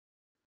structure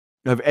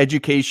of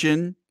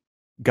education,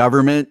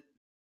 government,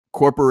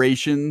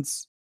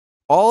 corporations,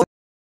 all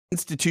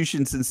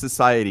institutions in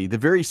society, the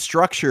very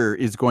structure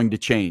is going to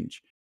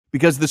change,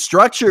 because the hmm,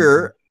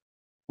 structure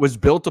was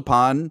built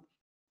upon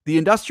the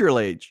industrial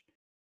age.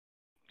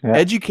 yeah,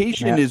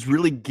 Education yeah, is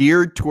really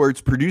geared towards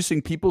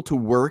producing people to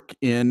work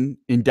in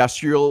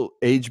industrial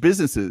age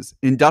businesses.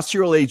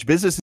 Industrial age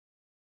businesses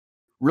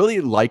really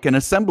like an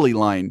assembly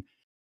line,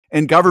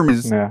 and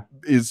government yeah,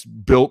 is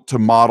built to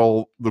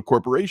model the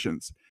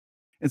corporations.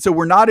 And so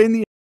we're not in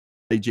the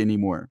age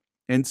anymore.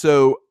 And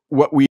so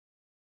what we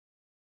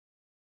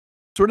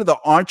sort of the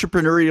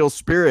entrepreneurial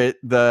spirit,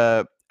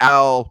 the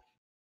Al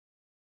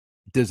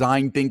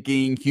design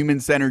thinking, human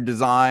centered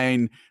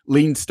design,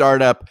 lean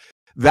startup,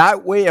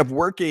 that way of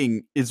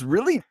working is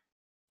really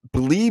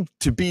believed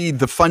to be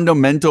the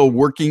fundamental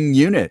working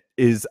unit,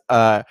 is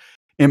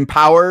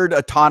empowered,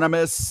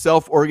 autonomous,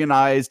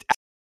 self-organized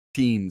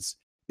teams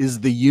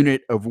is the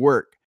unit of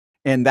work.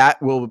 And that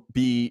will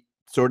be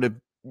sort of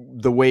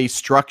the way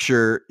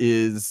structure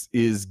is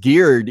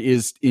geared,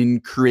 is in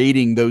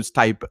creating those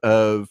type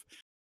of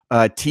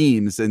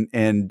teams.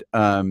 And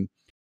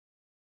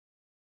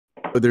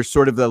there's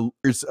sort of the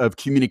layers of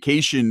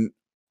communication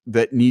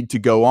that need to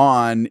go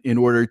on in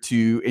order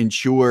to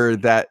ensure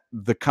that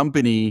the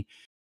company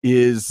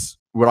is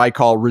what I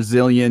call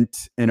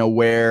resilient and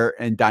aware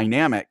and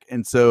dynamic.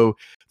 And so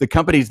the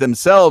companies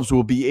themselves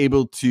will be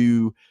able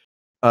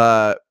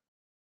uh,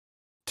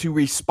 to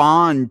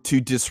respond to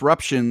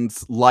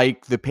disruptions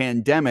like the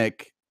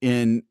pandemic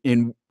in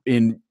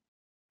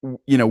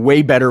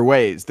way better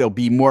ways. They'll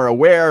be more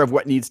aware of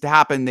what needs to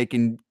happen. They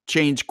can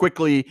change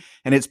quickly,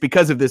 and it's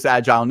because of this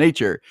agile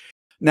nature.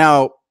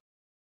 Now,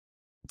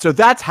 so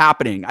that's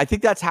happening. I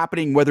think that's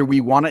happening whether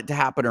we want it to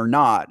happen or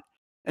not.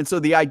 And so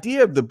the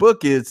idea of the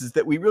book is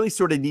that we really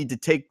sort of need to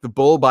take the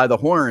bull by the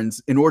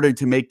horns in order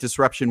to make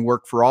disruption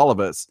work for all of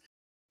us.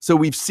 So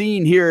we've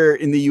seen here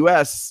in the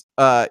US,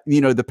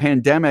 the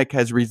pandemic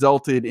has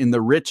resulted in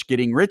the rich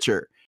getting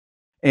richer.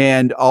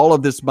 And all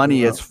of this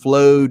money has well,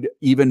 flowed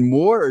even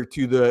more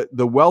to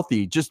the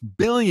wealthy, just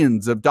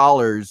billions of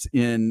dollars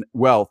in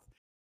wealth.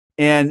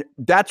 And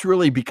that's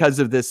really because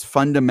of this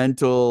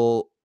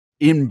fundamental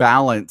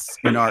imbalance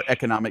in our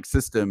economic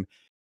system.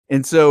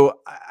 And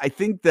so I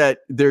think that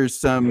there's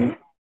some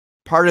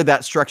part of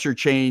that structure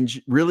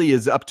change really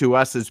is up to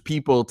us as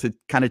people to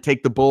kind of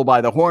take the bull by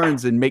the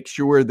horns and make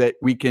sure that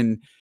we can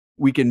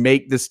we can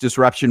make this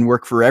disruption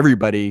work for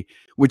everybody,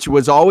 which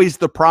was always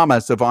the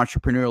promise of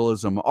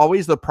entrepreneurialism,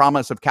 always the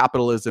promise of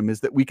capitalism, is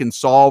that we can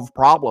solve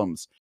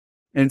problems.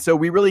 And so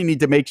we really need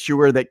to make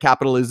sure that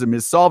capitalism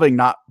is solving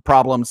not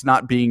problems,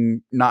 not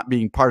being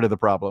part of the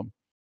problem.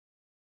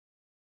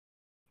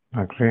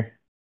 Agree.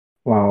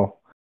 Wow.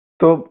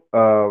 So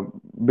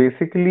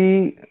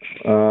basically,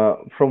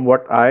 from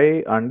what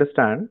I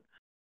understand,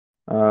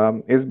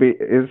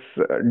 is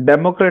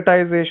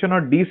democratization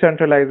or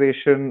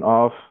decentralization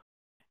of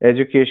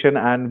education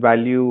and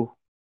value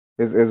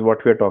is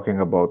what we're talking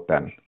about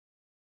then.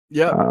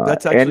 Yeah,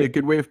 that's actually a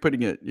good way of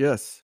putting it.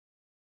 Yes.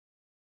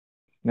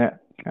 Yeah,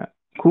 yeah.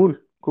 Cool,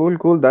 cool,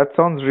 cool. That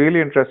sounds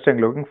really interesting.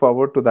 Looking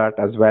forward to that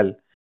as well.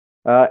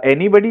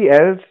 Anybody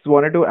else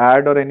wanted to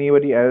add or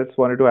anybody else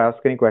wanted to ask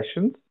any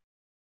questions?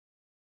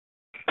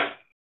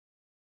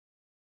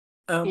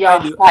 I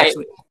Yeah, do hi.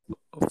 actually.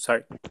 Oh,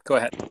 sorry. Go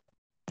ahead.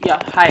 Yeah,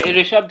 hi,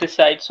 Rishabh this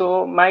side.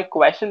 So my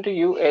question to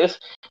you is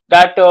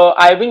that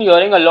I've been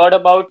hearing a lot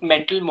about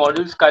mental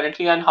models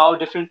currently and how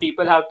different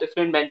people have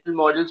different mental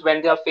models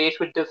when they are faced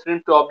with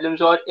different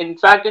problems, or in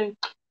fact, in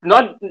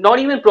not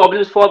even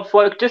problems,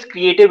 for just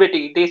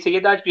creativity. They say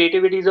that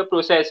creativity is a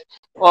process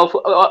of,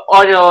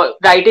 or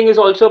writing is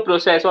also a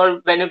process. Or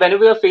whenever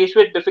you're faced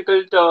with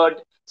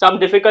some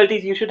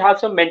difficulties, you should have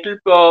some mental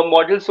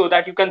models so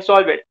that you can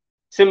solve it.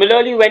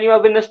 Similarly, when you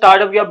are in a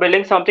startup, you are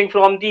building something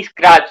from the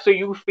scratch, so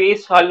you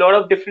face a lot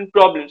of different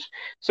problems.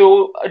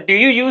 So, do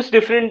you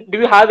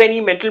have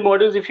any mental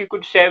models if you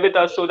could share with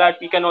us so that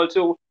we can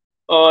also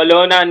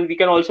learn and we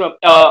can also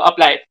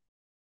apply it?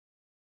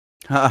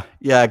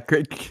 Yeah,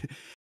 great.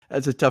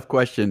 That's a tough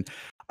question.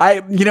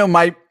 I'm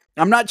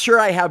not sure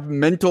I have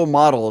mental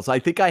models. I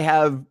think I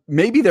have,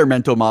 maybe they're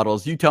mental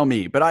models. You tell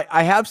me. But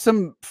I have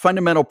some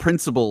fundamental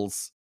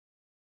principles.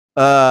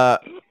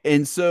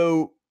 And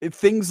so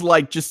things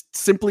like just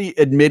simply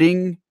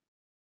admitting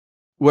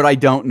what I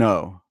don't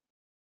know,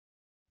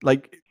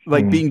 like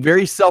being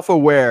very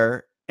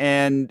self-aware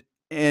and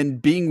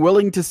being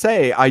willing to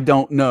say I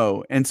don't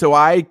know. And so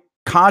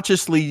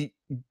consciously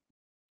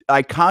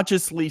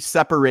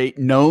separate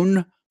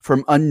known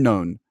from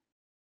unknown.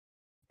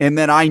 And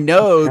then I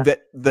know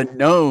that the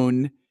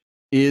known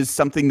is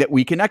something that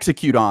we can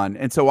execute on.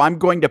 And so I'm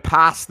going to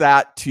pass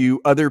that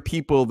to other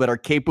people that are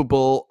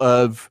capable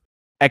of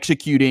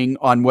executing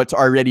on what's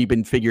already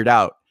been figured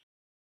out.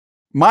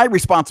 My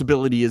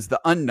responsibility is the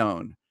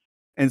unknown.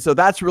 And so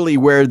that's really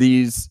where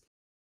the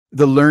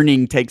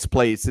learning takes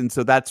place. And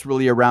so that's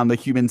really around the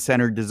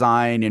human-centered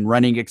design and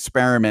running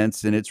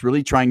experiments. And it's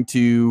really trying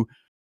to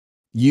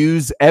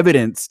use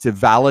evidence to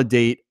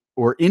validate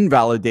or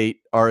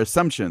invalidate our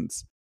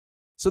assumptions.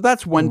 So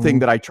that's one thing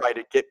that I try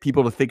to get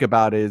people to think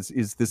about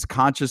is this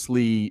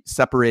consciously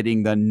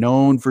separating the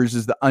known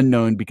versus the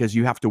unknown, because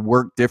you have to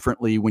work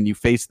differently when you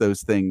face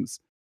those things.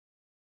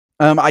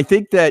 I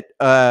think that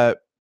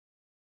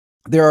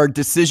there are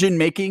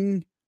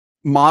decision-making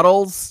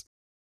models,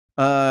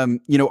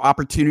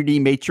 opportunity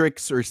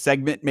matrix or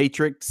segment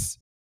matrix.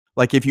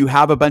 Like if you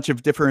have a bunch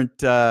of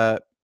different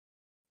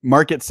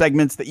market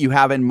segments that you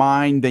have in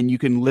mind, then you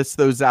can list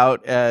those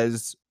out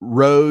as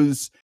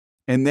rows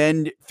and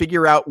then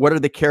figure out what are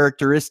the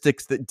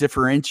characteristics that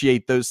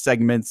differentiate those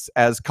segments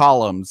as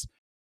columns.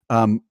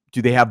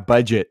 Do they have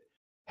budget?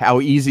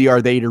 How easy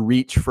are they to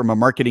reach from a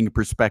marketing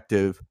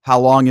perspective? How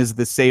long is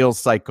the sales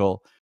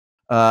cycle?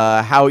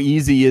 How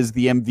easy is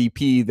the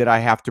MVP that I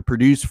have to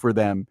produce for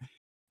them?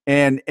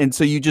 And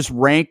so you just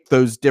rank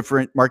those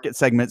different market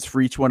segments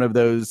for each one of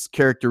those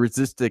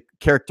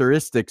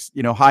characteristics,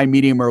 high,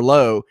 medium, or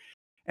low.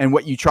 And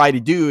what you try to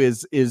do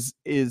is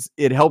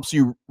it helps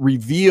you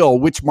reveal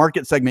which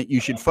market segment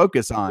you should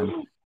focus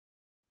on.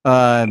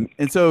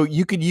 And so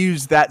you could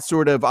use that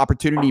sort of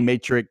opportunity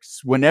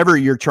matrix whenever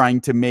you're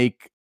trying to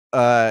make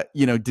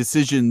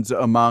decisions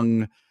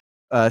among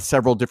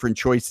several different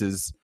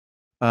choices.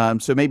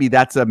 So maybe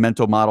that's a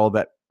mental model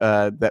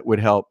that would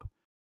help.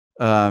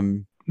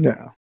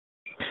 Yeah.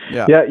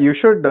 Yeah. Yeah, you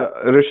should,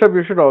 Rishabh,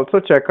 you should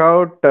also check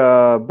out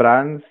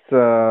Brand's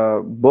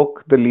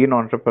book, The Lean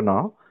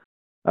Entrepreneur,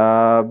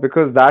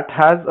 because that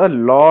has a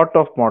lot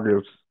of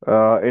models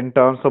in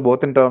terms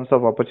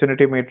of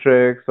opportunity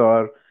matrix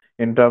or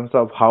in terms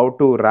of how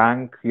to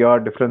rank your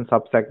different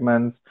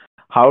subsegments,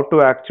 how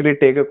to actually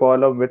take a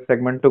call of which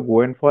segment to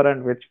go in for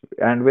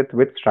and with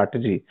which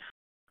strategy.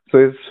 So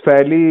it's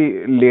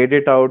fairly laid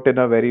it out in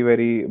a very,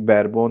 very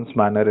bare bones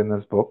manner in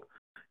this book.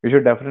 You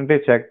should definitely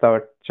check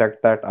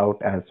that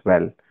out as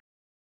well.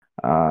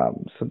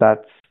 So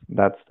that's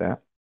there.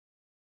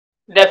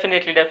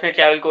 Definitely,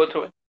 definitely, I will go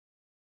through it.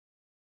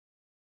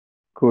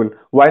 Cool.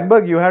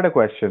 Weinberg, you had a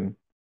question.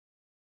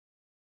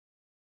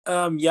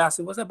 Yes,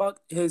 it was about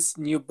his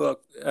new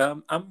book.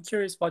 I'm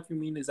curious what you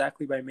mean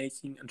exactly by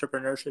making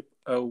entrepreneurship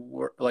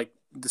like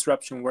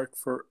disruption work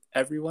for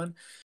everyone.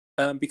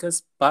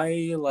 Because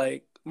by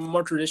like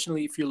more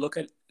traditionally, if you look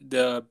at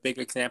the big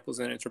examples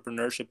in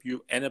entrepreneurship,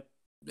 you end up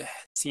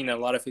seeing a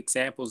lot of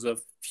examples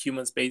of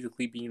humans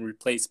basically being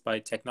replaced by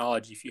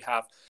technology. If you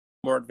have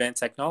more advanced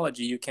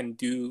technology, you can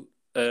do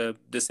the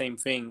same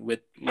thing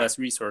with less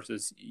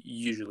resources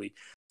usually.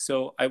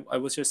 So I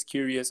was just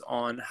curious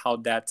on how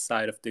that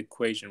side of the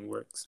equation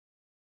works.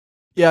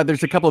 Yeah,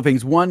 there's a couple of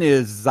things. One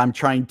is I'm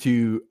trying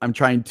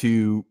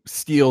to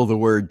steal the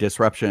word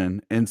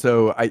disruption. And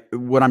so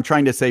what I'm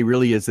trying to say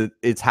really is that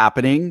it's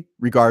happening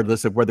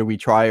regardless of whether we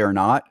try or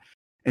not.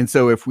 And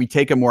so if we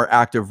take a more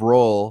active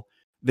role,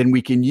 then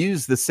we can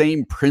use the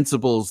same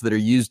principles that are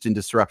used in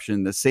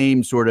disruption, the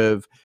same sort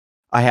of,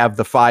 I have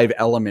the 5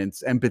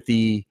 elements: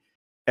 empathy,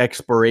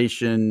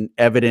 exploration,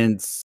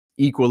 evidence,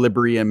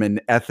 equilibrium,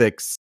 and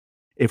ethics.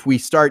 If we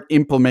start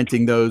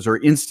implementing those or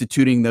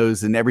instituting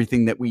those in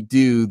everything that we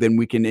do, then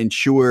we can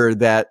ensure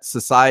that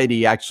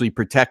society actually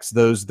protects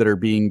those that are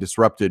being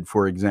disrupted,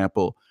 for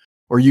example.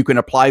 Or you can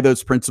apply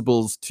those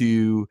principles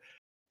to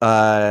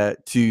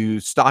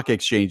stock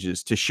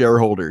exchanges, to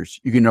shareholders.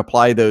 You can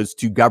apply those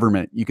to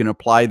government. You can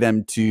apply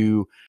them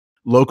to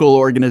local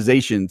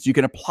organizations. You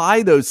can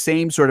apply those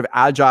same sort of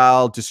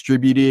agile,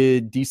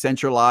 distributed,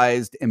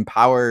 decentralized,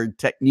 empowered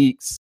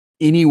techniques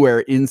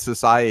anywhere in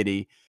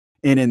society.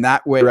 And in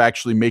that way, we're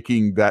actually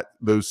making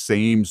those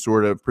same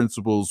sort of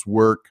principles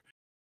work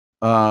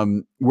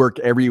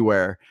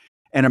everywhere.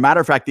 And a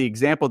matter of fact, the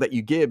example that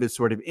you give is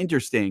sort of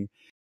interesting.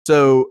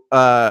 So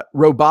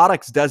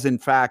robotics does in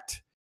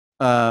fact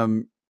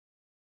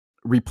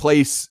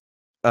replace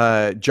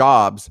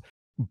jobs,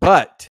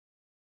 but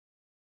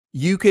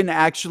you can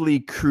actually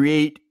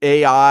create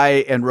AI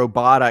and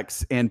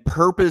robotics and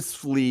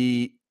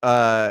purposefully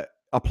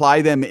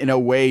apply them in a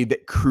way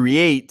that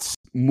creates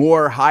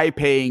more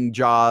high-paying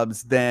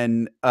jobs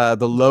than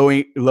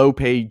the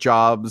low-paid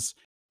jobs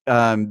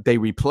they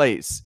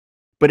replace.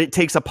 But it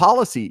takes a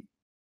policy.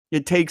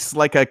 It takes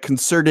like a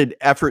concerted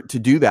effort to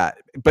do that.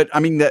 But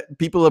I mean, that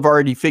people have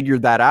already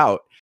figured that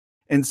out.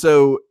 And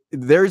so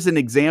there's an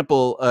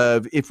example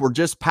of, if we're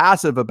just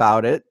passive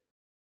about it,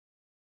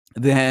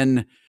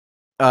 then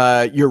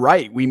you're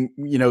right.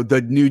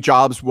 The new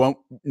jobs won't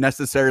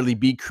necessarily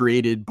be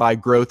created by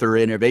growth or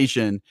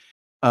innovation.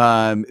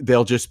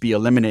 They'll just be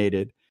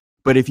eliminated.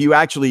 But if you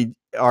actually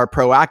are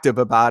proactive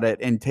about it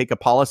and take a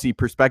policy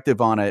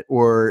perspective on it,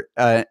 or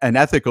an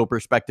ethical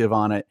perspective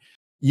on it,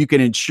 you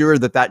can ensure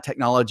that that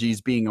technology is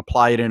being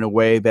applied in a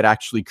way that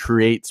actually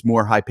creates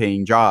more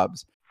high-paying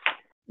jobs.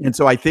 And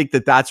so I think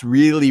that that's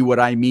really what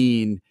I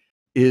mean.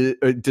 Is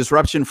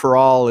disruption for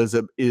all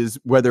is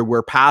whether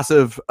we're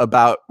passive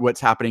about what's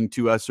happening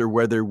to us or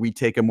whether we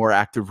take a more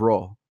active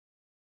role.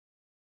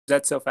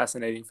 That's so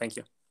fascinating. Thank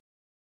you.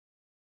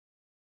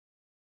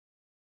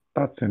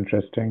 That's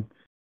interesting.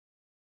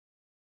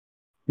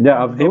 Yeah,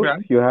 Hey, Abdul,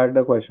 Brant. you had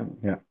a question.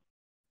 Yeah.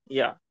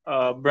 Yeah.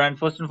 Brant,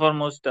 first and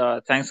foremost,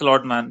 thanks a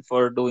lot, man,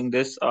 for doing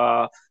this.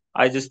 I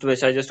just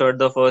heard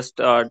the first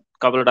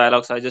couple of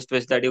dialogues. I just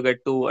wish that you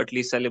get to at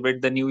least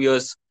celebrate the New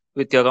Year's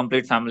with your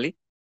complete family.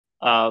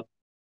 Uh,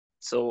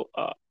 so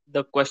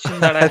the question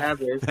that I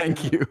have is,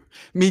 Thank you.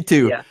 Me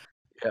too. yeah,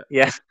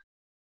 yeah.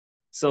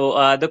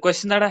 So the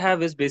question that I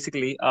have is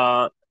basically,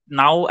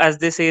 now, as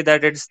they say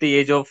that it's the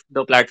age of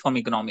the platform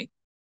economy.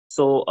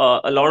 So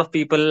a lot of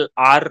people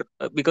are,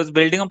 because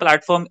building a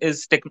platform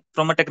is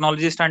from a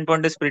technology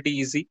standpoint is pretty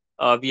easy.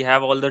 We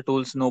have all the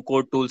tools, no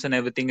code tools, and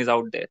everything is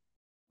out there.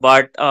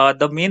 But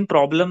the main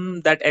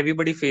problem that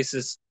everybody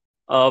faces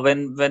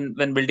when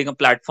building a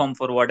platform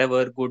for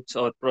whatever goods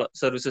or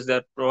services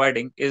they're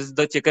providing is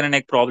the chicken and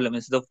egg problem.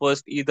 Is the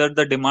first, either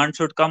the demand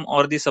should come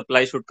or the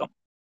supply should come,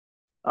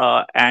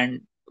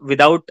 and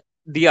without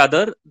the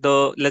other,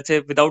 the let's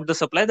say without the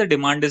supply, the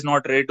demand is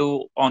not ready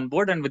to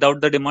onboard, and without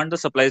the demand, the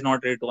supply is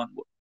not ready to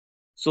onboard.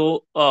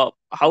 So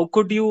how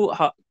could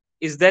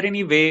is there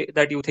any way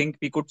that you think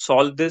we could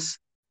solve this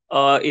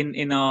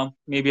in a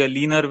maybe a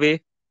leaner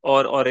way,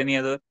 or any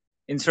other,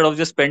 instead of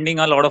just spending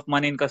a lot of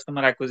money in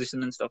customer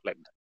acquisition and stuff like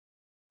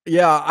that?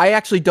 Yeah, I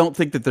actually don't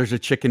think that there's a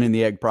chicken and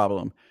the egg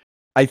problem.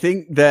 I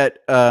think that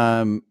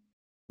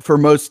for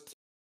most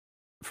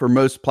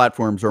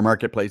platforms or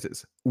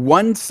marketplaces,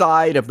 one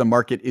side of the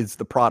market is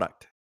the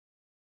product.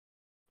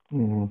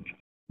 Mhm.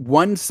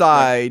 One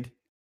side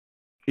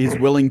is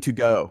willing to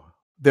go.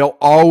 They'll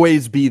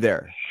always be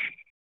there.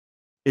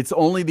 It's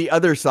only the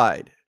other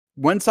side.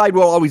 One side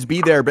will always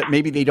be there, but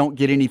maybe they don't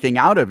get anything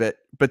out of it,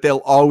 but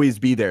they'll always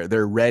be there.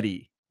 They're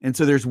ready. And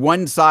so there's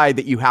one side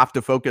that you have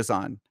to focus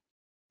on.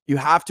 You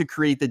have to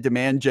create the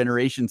demand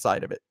generation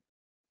side of it.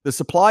 The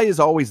supply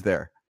is always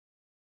there.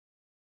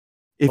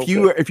 If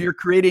you're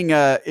creating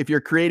a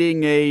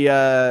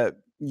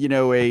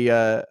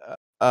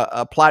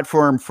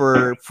platform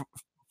for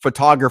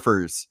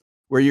photographers,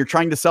 where you're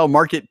trying to sell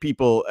market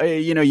people,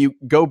 you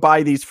go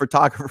buy these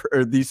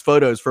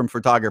photos from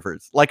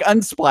photographers, like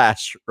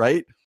Unsplash,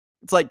 right?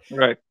 It's like,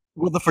 Right.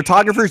 will the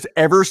photographers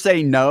ever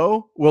say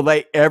no? Will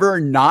they ever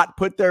not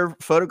put their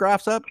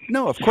photographs up?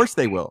 No, of course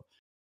they will.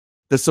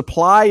 The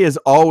supply is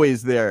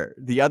always there.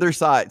 The other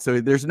side.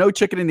 So there's no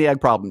chicken and the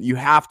egg problem. You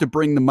have to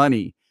bring the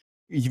money.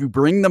 If you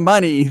bring the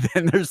money,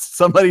 then there's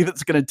somebody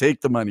that's going to take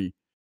the money.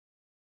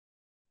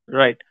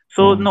 Right.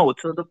 So no,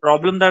 so the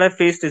problem that I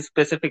faced is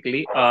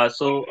specifically,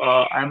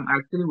 I'm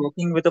actually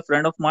working with a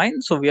friend of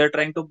mine. So we are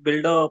trying to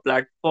build a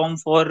platform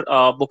for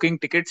booking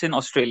tickets in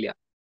Australia.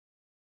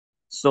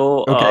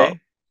 So Okay.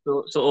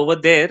 so over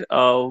there,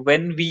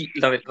 when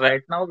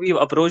right now we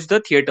approach the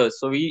theaters.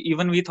 So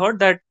we thought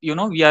that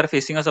we are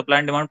facing a supply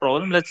and demand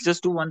problem. Let's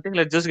just do one thing.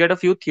 Let's just get a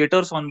few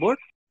theaters on board,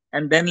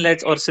 and then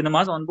or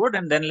cinemas on board,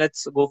 and then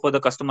let's go for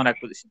the customer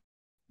acquisition.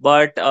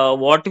 But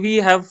what we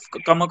have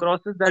come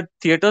across is that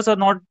theaters are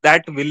not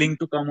that willing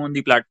to come on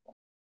the platform.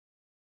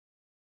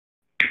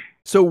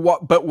 So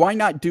what? But why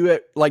not do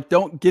it? Like,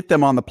 don't get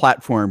them on the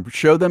platform.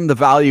 Show them the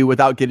value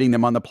without getting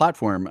them on the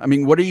platform. I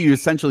mean, what are you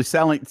essentially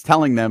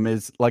telling them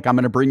is like, I'm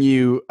going to bring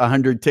you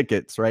 100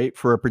 tickets, right,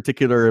 for a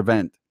particular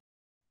event.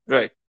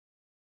 Right.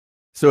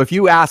 So if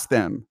you ask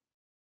them,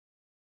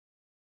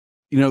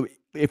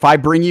 if I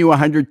bring you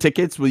 100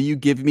 tickets, will you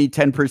give me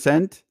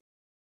 10%?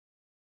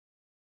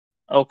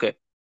 Okay.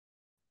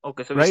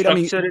 Okay. So we Right? I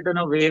mean, structure it in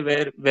a way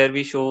where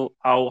we show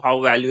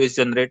how value is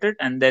generated,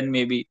 and then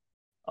maybe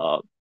uh,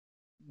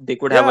 they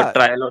could have a yeah.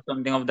 trial or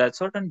something of that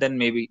sort, and then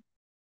maybe.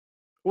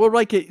 Well,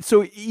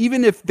 so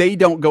even if they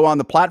don't go on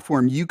the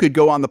platform, you could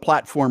go on the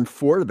platform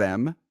for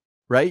them,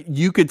 right?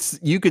 You could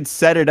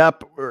set it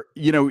up, or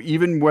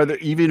even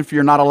if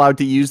you're not allowed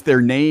to use their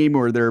name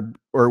or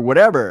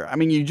whatever. I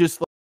mean, you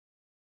just,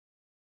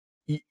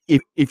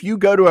 if you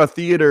go to a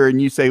theater and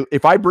you say,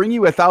 if I bring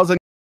you 1,000,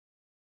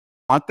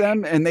 want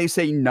them, and they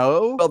say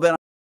no, well then,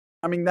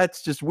 I mean,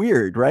 that's just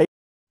weird, right?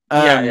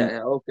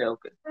 Yeah. Okay.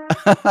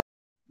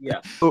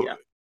 Yeah. So, Yeah.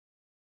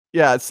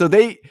 yeah. So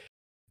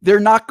they're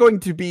not going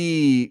to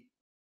be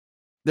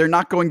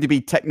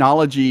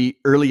technology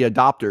early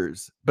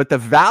adopters, but the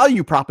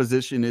value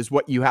proposition is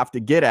what you have to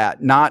get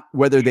at, not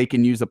whether they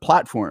can use a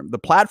platform. The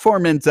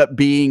platform ends up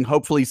being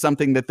hopefully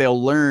something that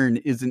they'll learn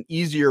is an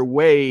easier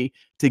way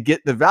to get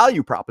the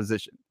value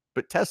proposition,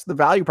 but test the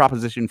value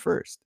proposition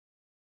first.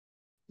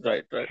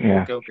 Right.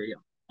 Yeah. Okay. Yeah.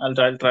 I'll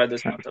try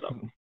this method out.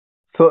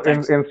 So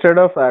Thanks. instead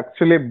of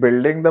actually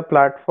building the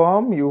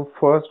platform, you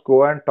first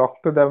go and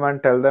talk to them and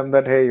tell them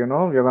that, hey, you're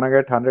gonna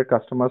get 100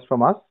 customers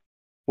from us.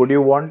 Would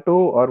you want to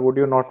or would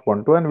you not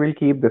want to? And we'll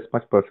keep this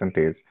much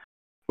percentage.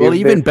 Well, If they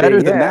even say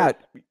better than yes,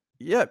 that.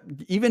 Yeah,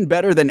 even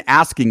better than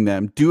asking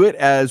them, do it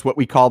as what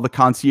we call the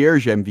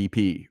concierge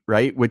MVP,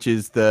 right? Which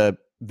is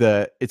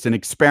it's an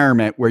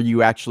experiment where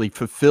you actually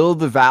fulfill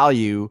the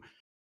value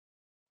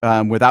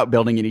without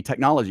building any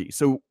technology.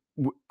 So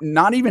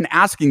not even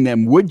asking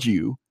them, would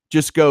you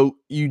just go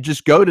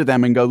to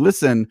them and go,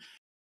 listen,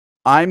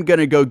 I'm going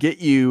to go get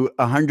you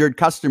 100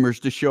 customers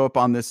to show up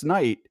on this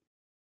night,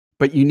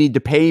 but you need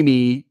to pay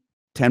me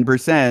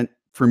 10%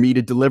 for me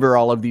to deliver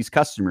all of these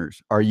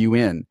customers. Are you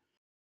in?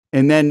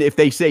 And then if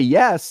they say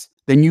yes,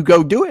 then you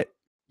go do it.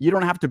 You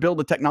don't have to build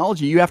the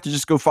technology. You have to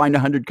just go find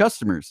 100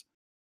 customers.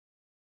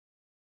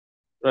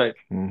 Right.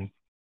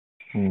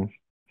 Mm-hmm.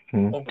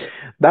 Okay.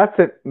 That's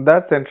it.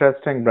 That's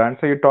interesting, Brant.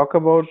 So you talk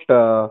about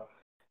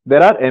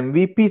there are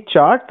MVP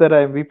charts, there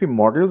are MVP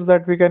models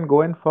that we can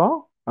go in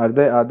for. Are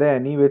there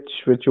any which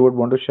you would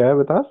want to share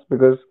with us?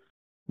 Because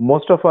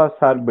most of us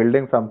are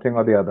building something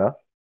or the other.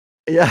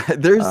 Yeah,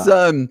 there's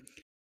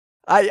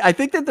I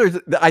think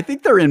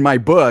they're in my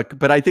book,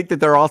 but I think that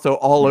they're also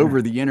all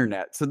over the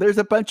internet. So there's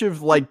a bunch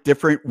of like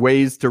different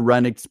ways to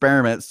run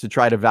experiments to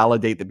try to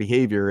validate the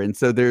behavior. And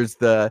so there's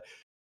the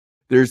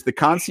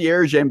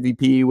concierge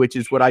MVP, which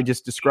is what I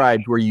just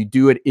described, where you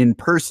do it in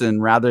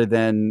person rather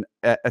than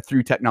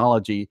through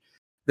technology.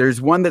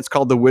 There's one that's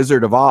called the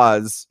Wizard of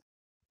Oz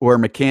or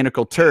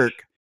Mechanical Turk.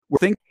 Where I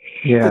think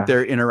that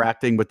they're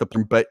interacting with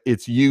but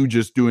it's you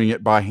just doing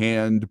it by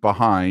hand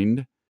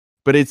behind.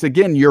 But it's,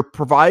 again, you're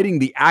providing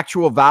the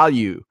actual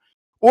value.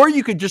 Or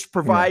you could just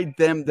provide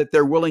them that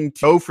they're willing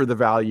to go for the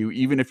value,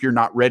 even if you're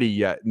not ready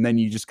yet. And then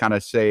you just kind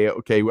of say,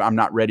 okay, I'm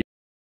not ready.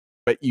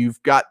 But you've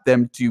got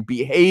them to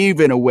behave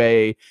in a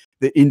way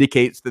that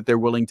indicates that they're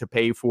willing to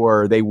pay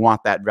for, or they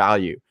want that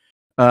value.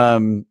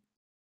 There's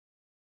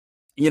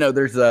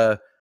a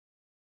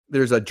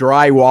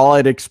dry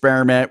wallet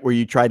experiment where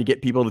you try to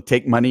get people to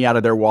take money out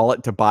of their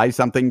wallet to buy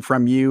something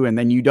from you. And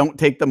then you don't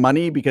take the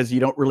money because you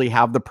don't really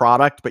have the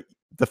product, but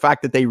the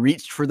fact that they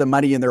reached for the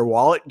money in their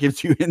wallet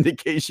gives you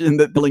indication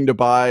that they're willing to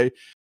buy.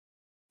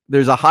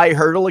 There's a high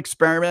hurdle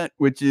experiment,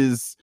 which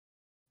is,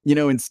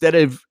 instead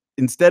of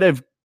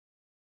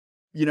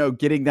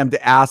getting them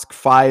to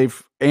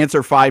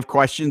answer 5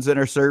 questions in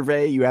a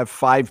survey, you have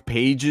 5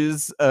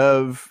 pages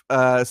of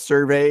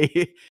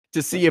survey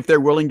to see if they're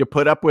willing to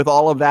put up with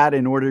all of that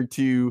in order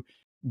to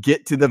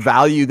get to the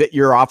value that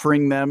you're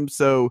offering them.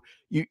 So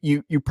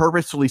you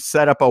purposefully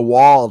set up a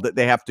wall that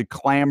they have to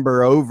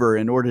clamber over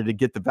in order to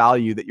get the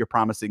value that you're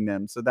promising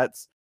them. So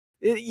that's,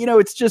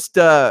 it's just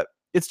up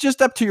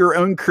to your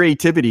own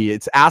creativity.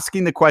 It's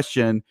asking the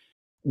question,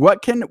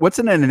 what's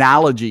an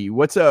analogy?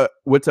 What's a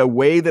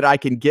way that I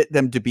can get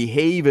them to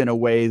behave in a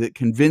way that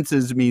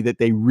convinces me that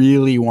they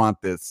really want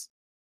this?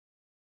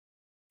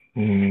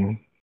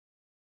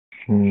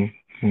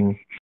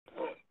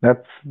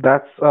 That's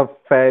a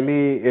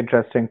fairly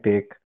interesting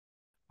take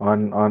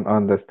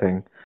on this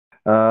thing.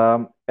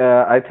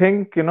 I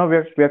think we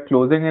are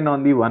closing in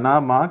on the 1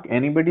 hour mark.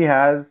 Anybody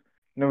has,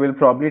 we'll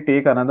probably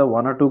take another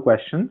one or two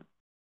questions.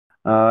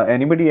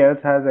 Anybody else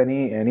has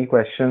any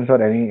questions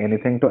or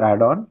anything to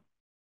add on?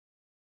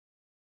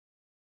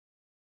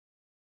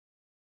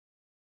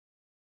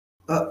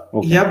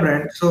 Okay. Yeah,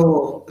 Brent.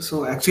 So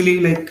actually,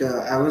 like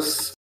I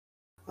was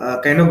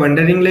kind of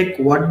wondering, like,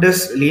 what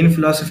does lean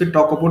philosophy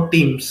talk about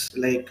teams?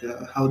 Like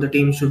how the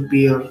team should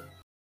be, or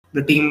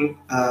the team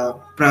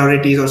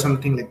priorities, or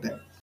something like that.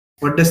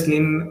 What does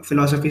lean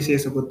philosophy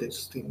says about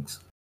these things?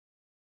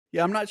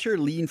 Yeah, I'm not sure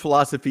lean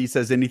philosophy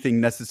says anything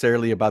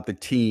necessarily about the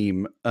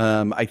team.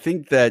 I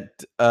think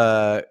that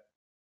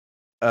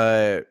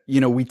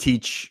we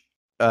teach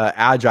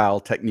agile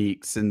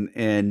techniques,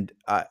 and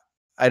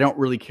I don't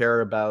really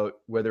care about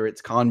whether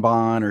it's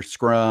Kanban or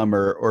Scrum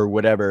or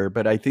whatever.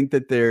 But I think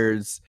that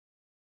there's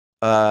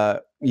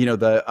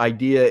the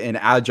idea in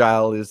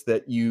agile is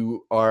that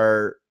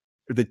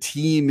the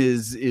team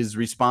is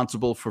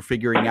responsible for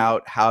figuring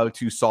out how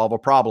to solve a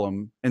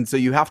problem, and so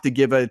you have to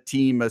give a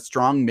team a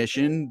strong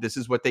mission. This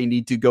is what they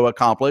need to go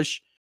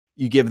accomplish.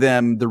 You give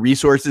them the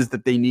resources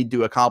that they need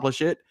to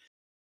accomplish it.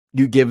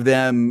 You give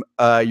them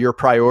your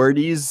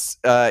priorities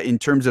in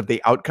terms of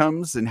the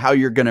outcomes and how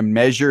you're going to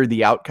measure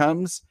the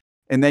outcomes,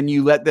 and then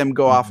you let them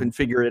go off Mhm. and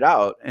figure it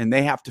out, and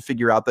they have to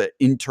figure out the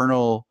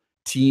internal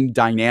team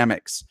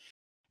dynamics.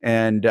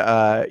 And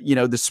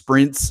the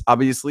sprints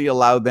obviously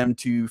allow them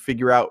to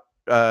figure out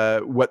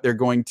what they're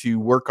going to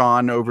work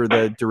on over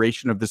the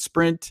duration of the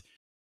sprint.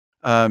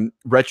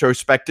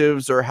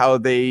 Retrospectives are how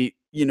they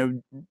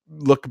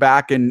look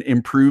back and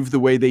improve the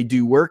way they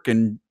do work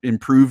and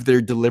improve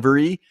their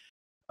delivery.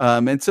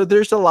 And so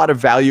there's a lot of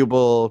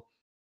valuable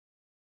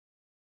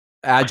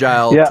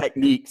agile Yeah.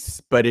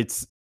 techniques, but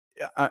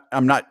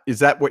I'm not, is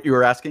that what you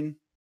were asking?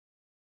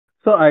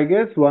 So I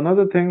guess one of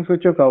the things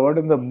which you covered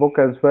in the book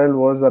as well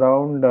was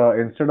around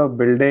instead of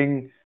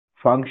building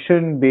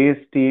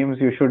function-based teams,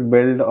 you should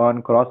build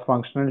on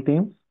cross-functional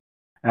teams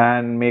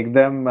and make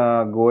them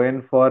go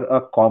in for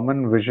a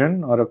common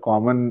vision or a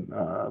common,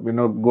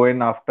 go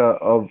in after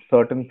a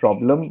certain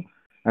problem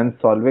and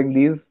solving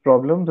these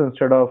problems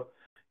instead of,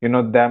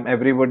 them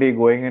everybody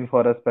going in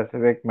for a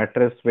specific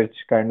metric, which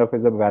kind of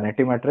is a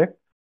vanity metric.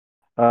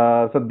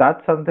 So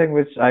that's something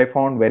which I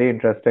found very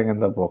interesting in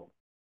the book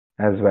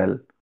as well.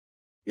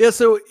 Yeah,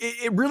 so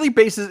it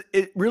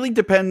really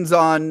depends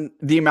on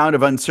the amount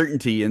of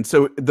uncertainty. And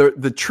so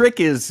the trick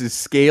is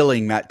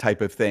scaling that type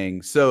of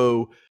thing.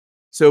 So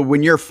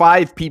when you're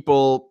 5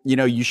 people,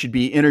 you should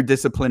be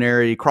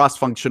interdisciplinary,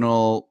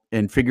 cross-functional,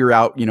 and figure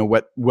out,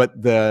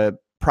 what the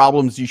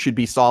problems you should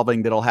be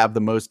solving that'll have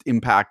the most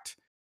impact.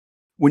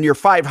 When you're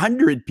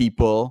 500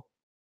 people,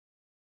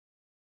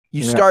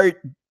 you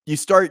Yeah.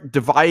 start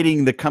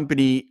dividing the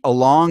company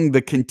along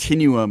the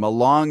continuum,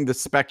 along the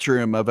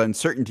spectrum of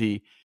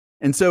uncertainty.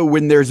 And so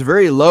when there's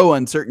very low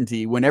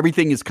uncertainty, when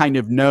everything is kind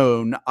of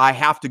known, I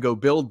have to go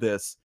build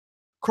this.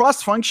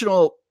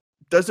 Cross-functional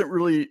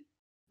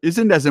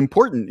isn't as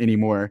important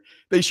anymore.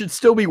 They should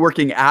still be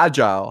working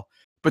agile,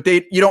 but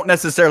you don't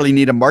necessarily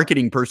need a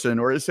marketing person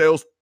or a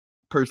sales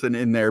person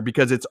in there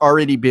because it's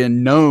already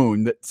been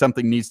known that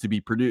something needs to be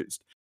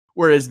produced.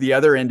 Whereas the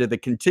other end of the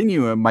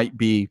continuum might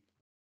be,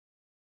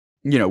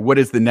 what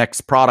is the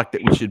next product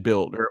that we should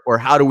build, or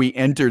how do we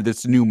enter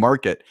this new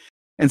market?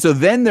 And so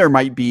then there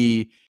might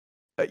be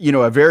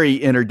a very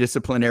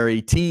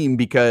interdisciplinary team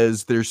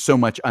because there's so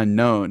much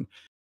unknown.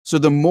 So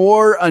the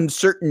more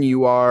uncertain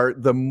you are,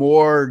 the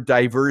more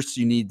diverse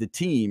you need the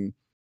team.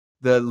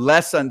 The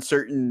less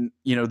uncertain,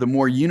 the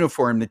more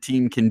uniform the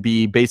team can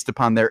be based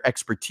upon their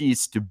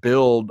expertise to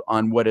build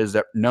on what is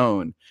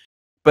known.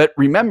 But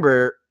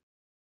remember,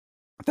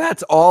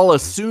 that's all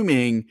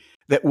assuming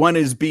that one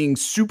is being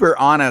super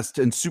honest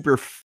and super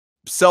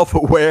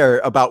self-aware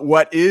about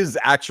what is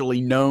actually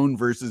known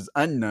versus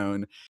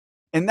unknown.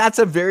 And that's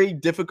a very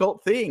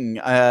difficult thing.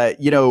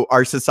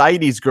 Our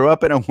societies grow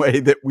up in a way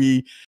that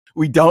we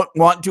don't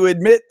want to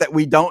admit that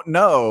we don't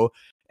know,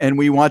 and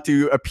we want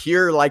to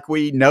appear like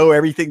we know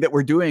everything that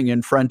we're doing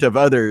in front of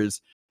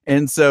others.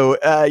 And so,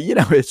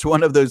 it's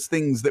one of those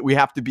things that we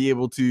have to be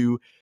able to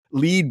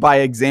lead by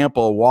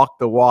example, walk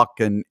the walk,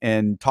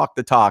 and talk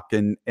the talk,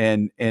 and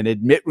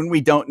admit when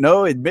we don't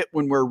know, admit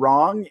when we're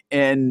wrong,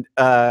 and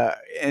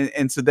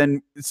so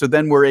then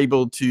we're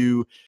able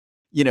to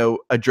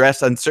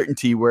address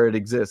uncertainty where it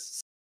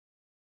exists.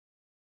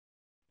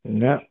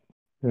 Yeah.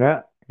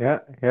 Yeah. Yeah.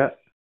 Yeah.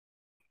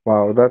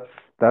 Wow,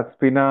 that's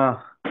been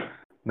a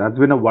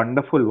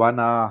wonderful 1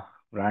 hour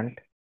rant.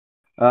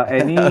 Oh,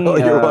 Any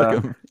you're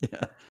welcome.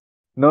 Yeah.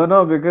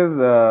 No, because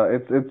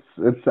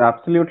it's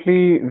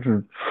absolutely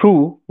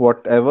true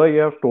whatever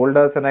you have told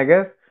us, and I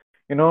guess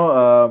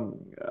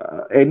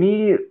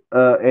anybody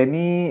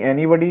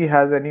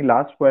has any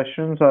last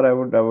questions, or I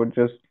would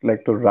just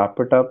like to wrap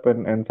it up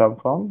in some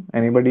form.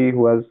 Anybody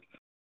who has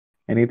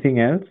anything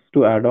else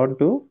to add on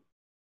to?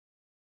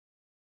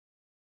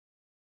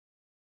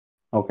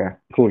 Okay,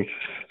 cool.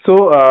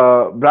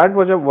 So, Brad,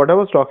 what I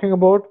was talking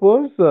about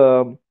was,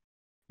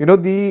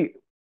 the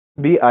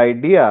the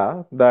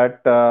idea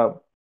that uh,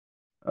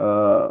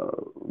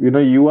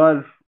 you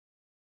are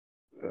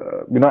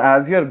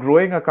as you're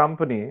growing a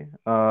company,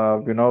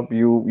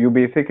 you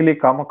basically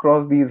come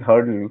across these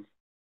hurdles,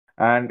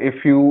 and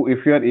if you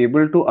are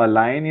able to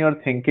align your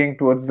thinking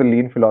towards the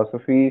lean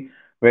philosophy,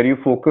 where you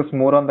focus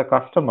more on the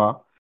customer,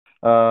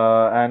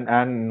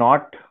 and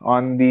not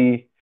on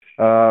the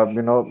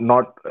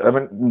not I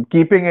mean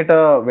keeping it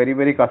a very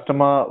very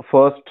customer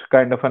first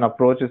kind of an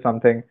approach is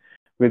something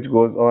which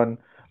goes on.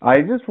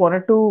 I just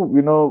wanted to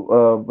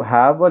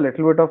have a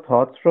little bit of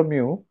thoughts from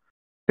you,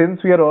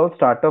 since we are all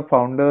startup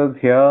founders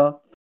here.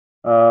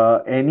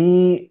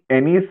 Any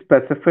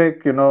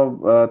specific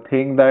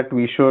thing that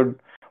we should,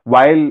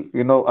 while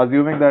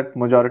assuming that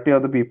majority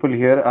of the people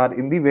here are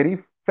in the very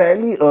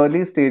fairly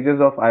early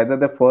stages of either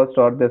the first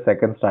or the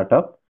second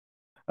startup.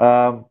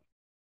 um,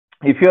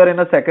 if you are in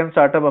a second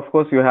startup, of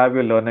course you have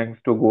your learnings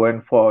to go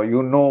in for.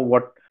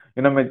 What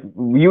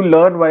you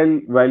learn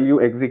while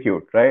you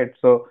execute, right?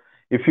 So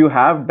if you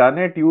have done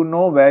it, you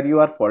know where you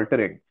are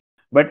faltering.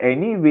 But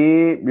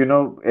anyway,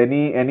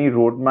 any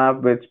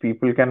roadmap which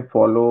people can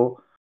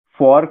follow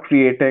for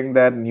creating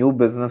their new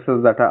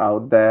businesses that are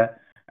out there,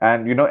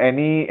 and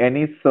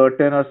any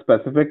certain or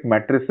specific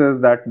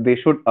matrices that they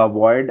should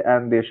avoid,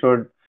 and they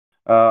should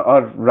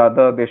or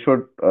rather they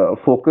should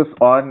focus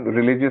on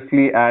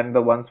religiously, and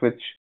the ones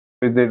which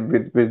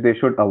they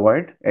should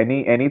avoid.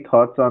 Any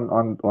thoughts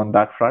on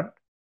that front?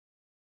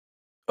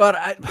 But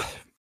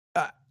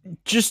uh,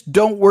 just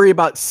don't worry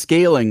about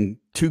scaling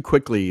too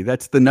quickly.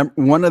 That's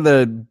one of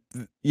the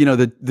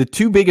the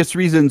two biggest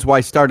reasons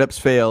why startups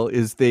fail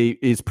is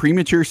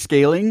premature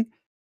scaling,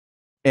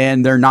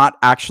 and they're not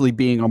actually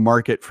being a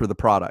market for the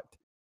product.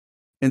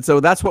 And so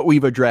that's what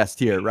we've addressed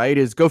here, right?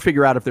 Is go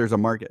figure out if there's a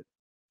market.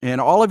 And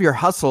all of your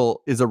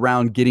hustle is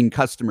around getting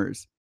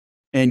customers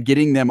and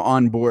getting them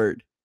on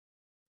board.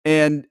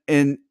 And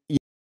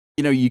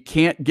you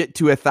can't get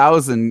to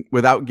 1,000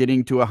 without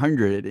getting to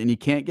 100, and you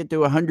can't get to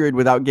 100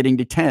 without getting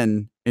to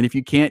 10. And if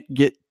you can't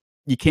get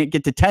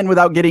to 10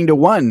 without getting to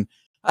 1.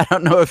 I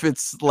don't know if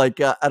it's like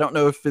I don't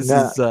know if this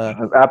is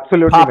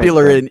absolutely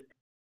popular makes sense.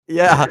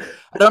 yeah,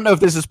 I don't know if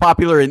this is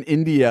popular in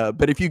India,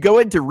 but if you go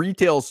into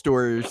retail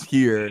stores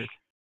here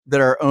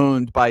that are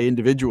owned by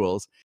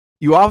individuals,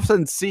 you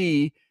often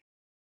see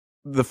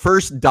the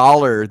first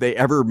dollar they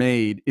ever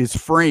made is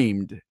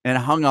framed and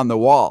hung on the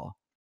wall.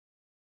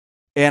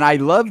 And I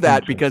love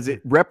that because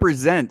it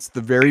represents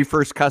the very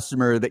first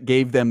customer that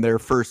gave them their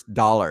first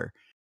dollar.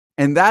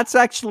 And that's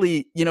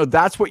actually,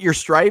 that's what you're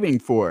striving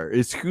for,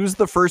 is who's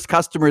the first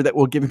customer that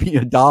will give me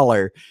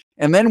 $1.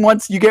 And then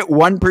once you get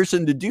one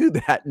person to do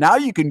that, now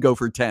you can go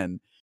for 10.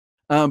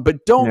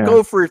 But don't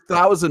go for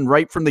 1,000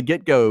 right from the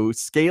get-go.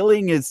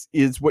 Scaling is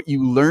what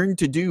you learn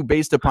to do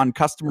based upon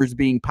customers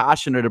being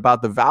passionate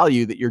about the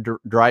value that you're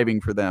driving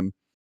for them.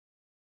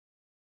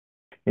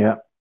 Yeah.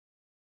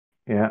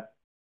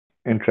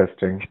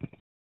 Interesting.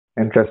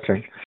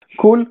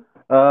 Cool.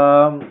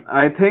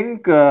 I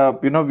think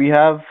we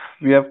have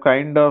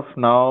kind of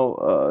now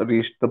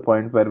reached the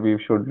point where we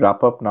should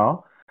wrap up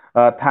now.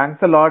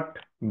 Thanks a lot,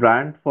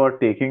 Brant, for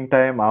taking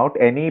time out.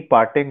 Any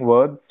parting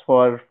words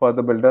for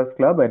the Builders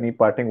Club? Any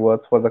parting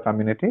words for the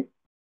community?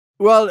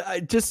 Well,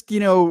 just,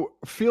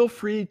 feel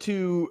free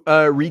to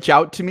reach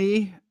out to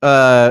me,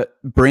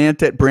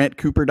 Brant at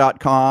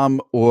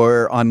brantcooper.com,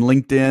 or on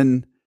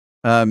LinkedIn.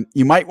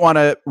 You might want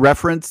to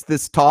reference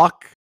this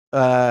talk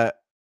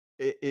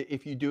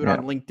if you do it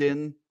on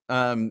LinkedIn,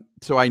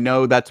 so I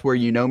know that's where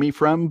you know me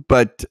from.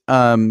 But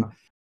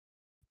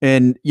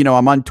and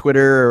I'm on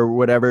Twitter or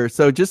whatever.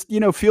 So just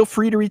feel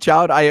free to reach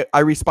out. I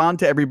respond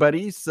to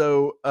everybody.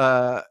 So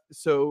I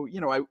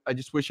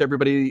just wish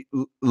everybody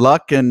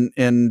luck and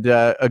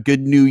a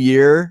good new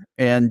year,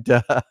 and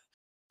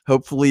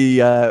hopefully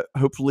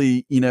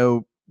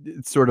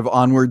it's sort of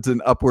onwards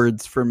and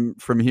upwards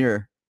from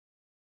here.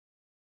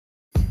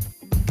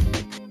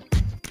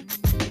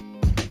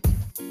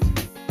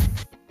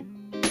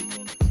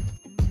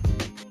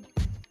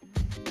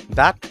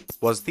 That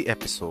was the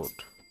episode.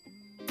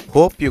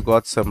 Hope you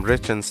got some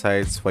rich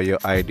insights for your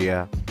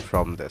idea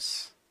from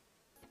this.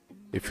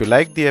 If you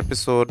liked the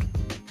episode,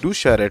 do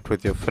share it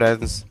with your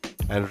friends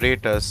and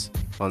rate us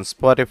on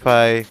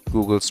Spotify,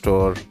 Google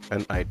Store,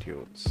 and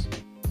iTunes.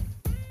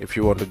 If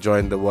you want to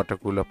join the Water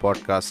Cooler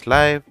Podcast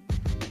live,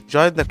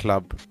 join the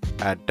club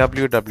at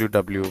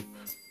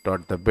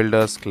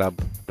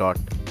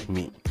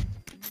www.thebuildersclub.me.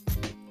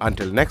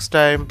 Until next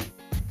time,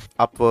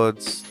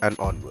 upwards and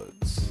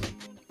onwards.